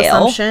in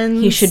jail.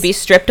 He should be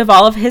stripped of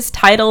all of his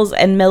titles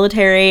and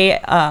military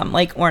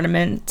like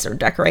ornaments or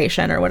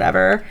decoration or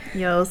whatever.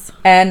 Yes.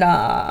 And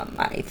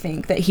I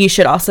think that he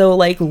should also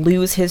like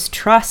lose his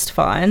trust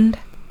fund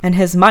and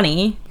his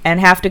money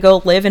and have to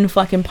go live in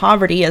fucking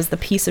poverty as the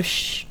piece of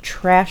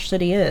trash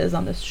that he is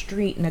on the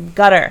street in a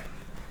gutter.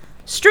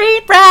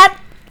 Street rat.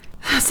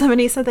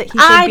 Somebody said that he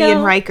should be in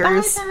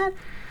Rikers.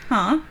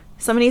 Huh?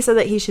 Somebody said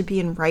that he should be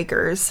in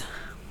Rikers.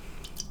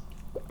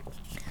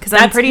 Because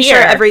I'm pretty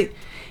sure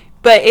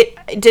but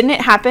didn't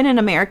it happen in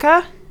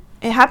America?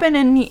 It happened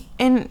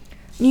in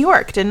New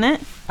York, didn't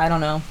it? I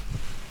don't know.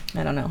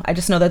 I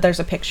just know that there's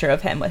a picture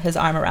of him with his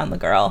arm around the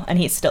girl, and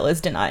he still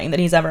is denying that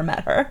he's ever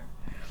met her.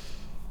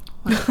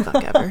 What the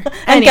fuck ever. And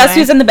Anyway. guess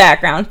who's in the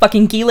background?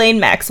 Fucking Ghislaine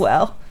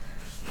Maxwell.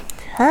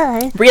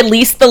 Hi.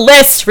 Release the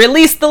list.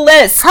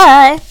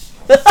 Hi.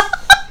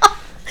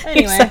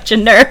 You're such a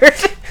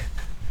nerd.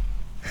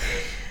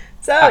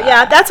 So,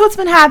 yeah, that's what's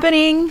been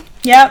happening.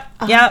 Yep.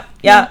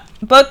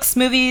 Books,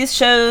 movies,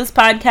 shows,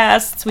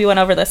 podcasts. We went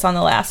over this on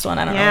the last one.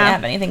 I don't really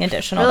have anything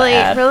additional to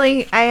add.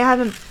 Really, I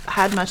haven't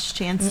had much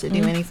chance to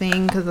do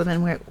anything because I've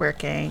been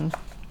working.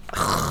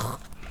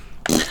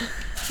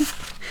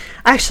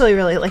 I actually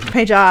really like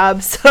my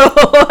job, so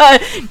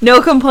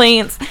no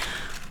complaints.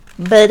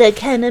 But I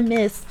kind of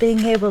miss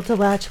being able to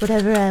watch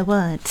whatever I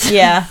want.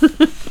 Yeah.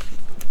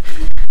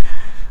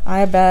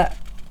 I bet.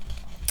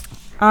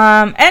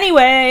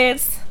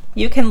 Anyways,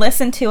 you can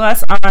listen to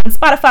us on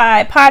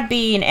Spotify,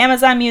 Podbean,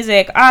 Amazon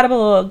Music,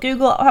 Audible,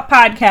 Google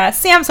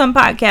Podcasts, Samsung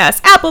Podcasts,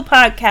 Apple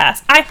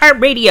Podcasts,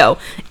 iHeartRadio,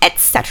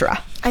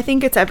 etc. I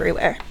think it's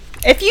everywhere.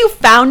 If you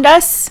found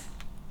us,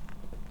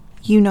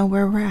 you know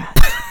where we're at.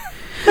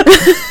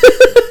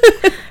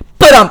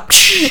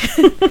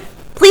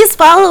 Please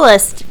follow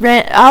us.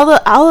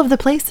 All of the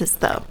places,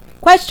 though.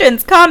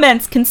 Questions,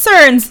 comments,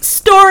 concerns,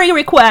 story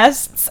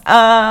requests,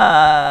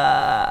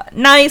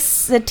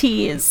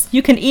 niceties.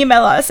 You can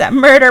email us at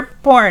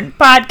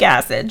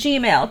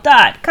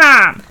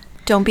murderpornpodcast@gmail.com.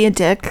 Don't be a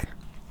dick.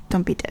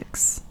 Don't be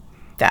dicks.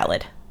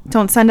 Valid.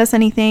 Don't send us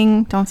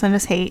anything. Don't send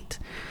us hate.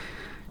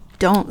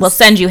 We'll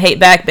send you hate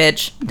back,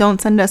 bitch.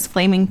 Don't send us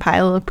flaming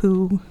pile of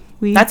poo.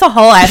 That's a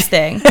whole ass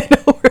thing. I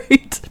know,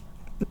 right?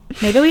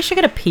 Maybe we should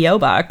get a P.O.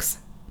 box.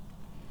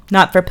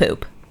 Not for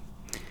poop.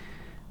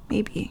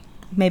 Maybe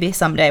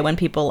someday when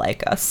people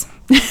like us.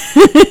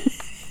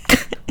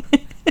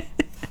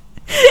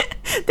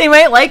 They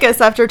might like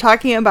us after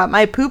talking about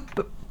my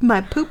poop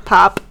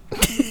pop.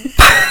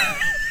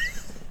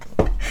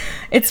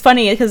 It's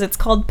funny because it's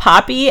called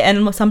Poppy,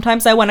 and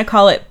sometimes I want to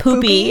call it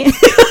Poopy.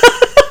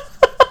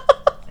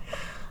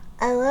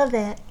 I love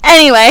it.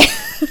 Anyway.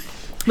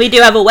 We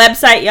do have a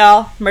website,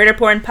 y'all.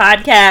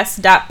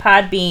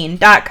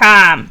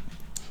 murderpornpodcast.podbean.com.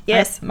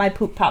 Yes. My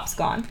poop pop's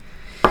gone.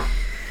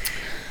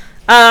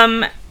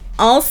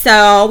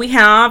 Also, we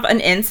have an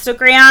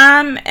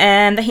Instagram,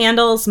 and the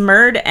handle's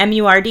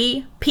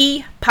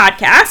MURDP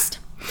podcast.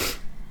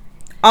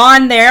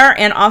 On there,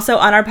 and also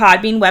on our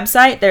Podbean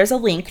website, there's a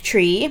link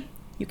tree.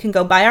 You can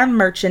go buy our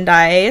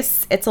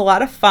merchandise. It's a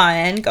lot of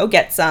fun. Go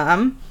get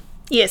some.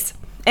 Yes.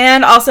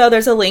 And also,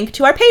 there's a link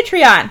to our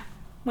Patreon,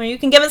 where you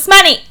can give us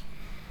money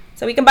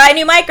so we can buy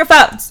new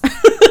microphones.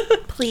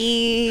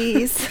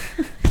 Please.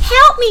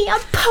 Help me,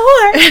 I'm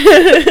poor.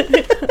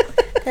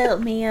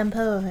 Help me, I'm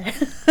poor.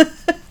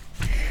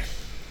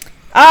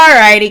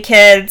 Alrighty,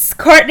 kids.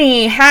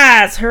 Courtney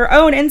has her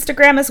own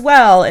Instagram as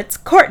well. It's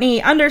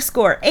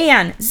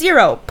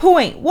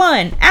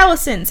Courtney_Ann0.1.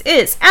 Allison's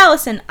is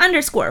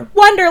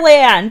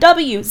Allison_Wonderland.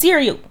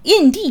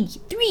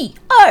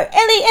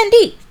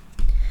 W0ND3RLAND.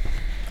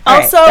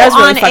 Also,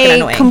 on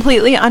a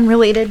completely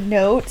unrelated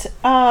note,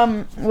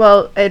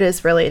 well, it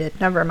is related.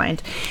 Never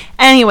mind.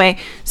 Anyway,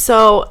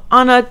 so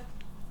on a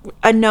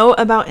note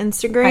about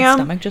Instagram. My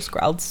stomach just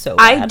growled so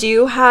bad. I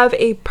do have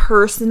a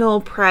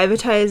personal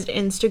privatized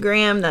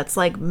Instagram that's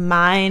like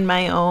mine,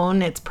 my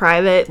own. It's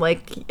private.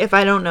 Like, if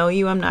I don't know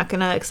you, I'm not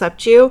going to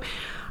accept you.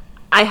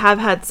 I have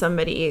had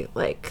somebody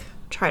like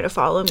try to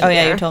follow me. Oh,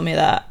 yeah, you told me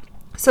that.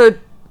 So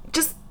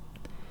just.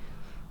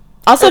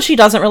 Also, she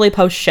doesn't really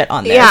post shit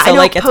on there. Yeah, so,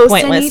 like, it's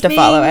pointless to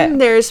follow it.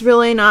 There's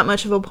really not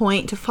much of a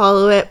point to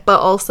follow it,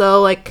 but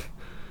also, like,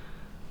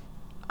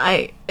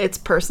 it's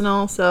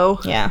personal, so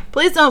yeah.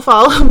 Please don't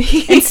follow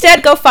me.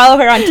 Instead, go follow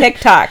her on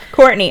TikTok,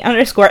 Courtney_Ann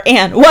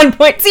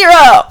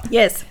 1.0.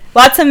 Yes.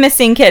 Lots of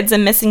missing kids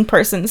and missing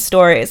persons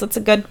stories. It's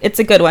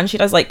a good one. She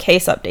does like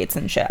case updates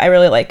and shit. I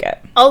really like it.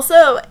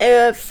 Also,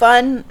 a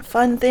fun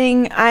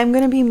thing. I'm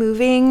gonna be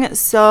moving,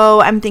 so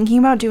I'm thinking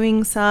about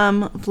doing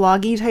some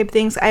vloggy type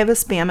things. I have a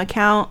spam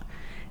account.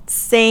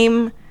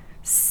 Same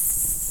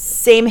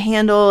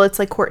handle. It's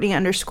like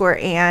Courtney_Ann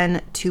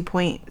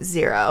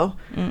 2.0.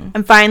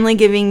 I'm finally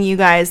giving you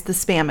guys the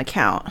spam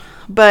account,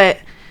 but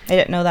I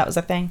didn't know that was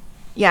a thing.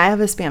 Yeah, I have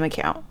a spam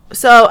account,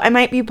 so I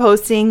might be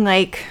posting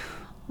like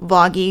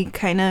vloggy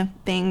kind of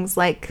things,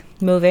 like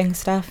moving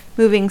stuff,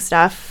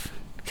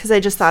 because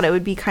I just thought it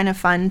would be kind of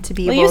fun to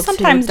be able to document that. You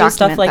sometimes do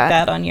stuff like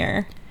that on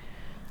your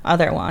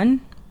other one,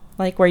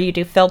 like where you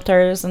do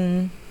filters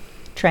and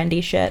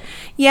trendy shit.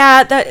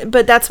 Yeah,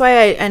 but that's why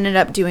I ended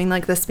up doing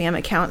like the spam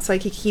account, so I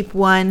could keep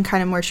one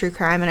kind of more true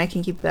crime and I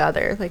can keep the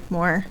other like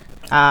more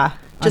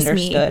just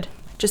understood.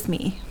 Just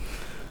me.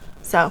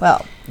 So,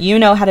 well, you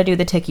know how to do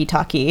the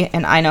TikTok-y,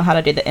 and I know how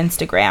to do the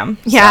Instagram.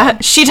 Yeah, so.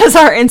 She does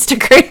our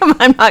Instagram.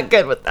 I'm not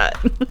good with that.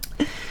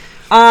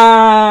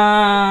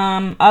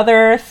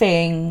 Other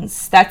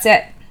things. That's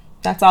it.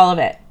 That's all of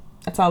it.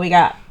 That's all we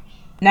got.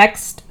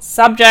 Next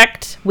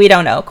subject. We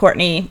don't know.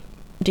 Courtney,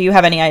 do you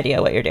have any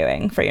idea what you're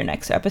doing for your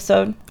next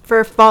episode?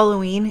 For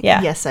Falloween?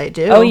 Yeah. Yes, I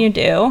do. Oh, you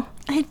do?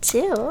 I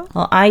do.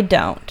 Well, I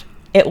don't.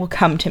 It will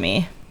come to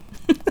me.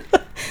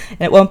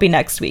 And it won't be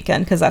next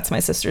weekend because that's my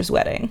sister's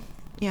wedding.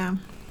 Yeah.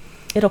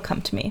 It'll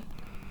come to me.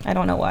 I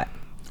don't know what.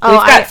 Oh,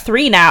 We've got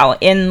 3 now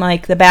in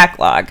like the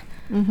backlog.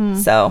 Mm-hmm.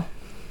 So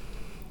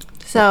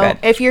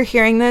if you're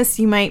hearing this,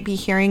 you might be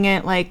hearing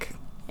it like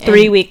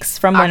 3 weeks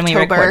from when we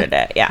October. recorded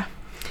it. Yeah.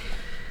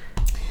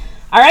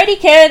 Alrighty,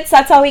 kids.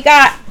 That's all we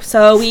got.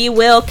 So we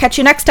will catch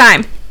you next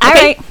time. All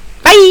right.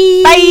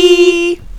 Bye. Bye.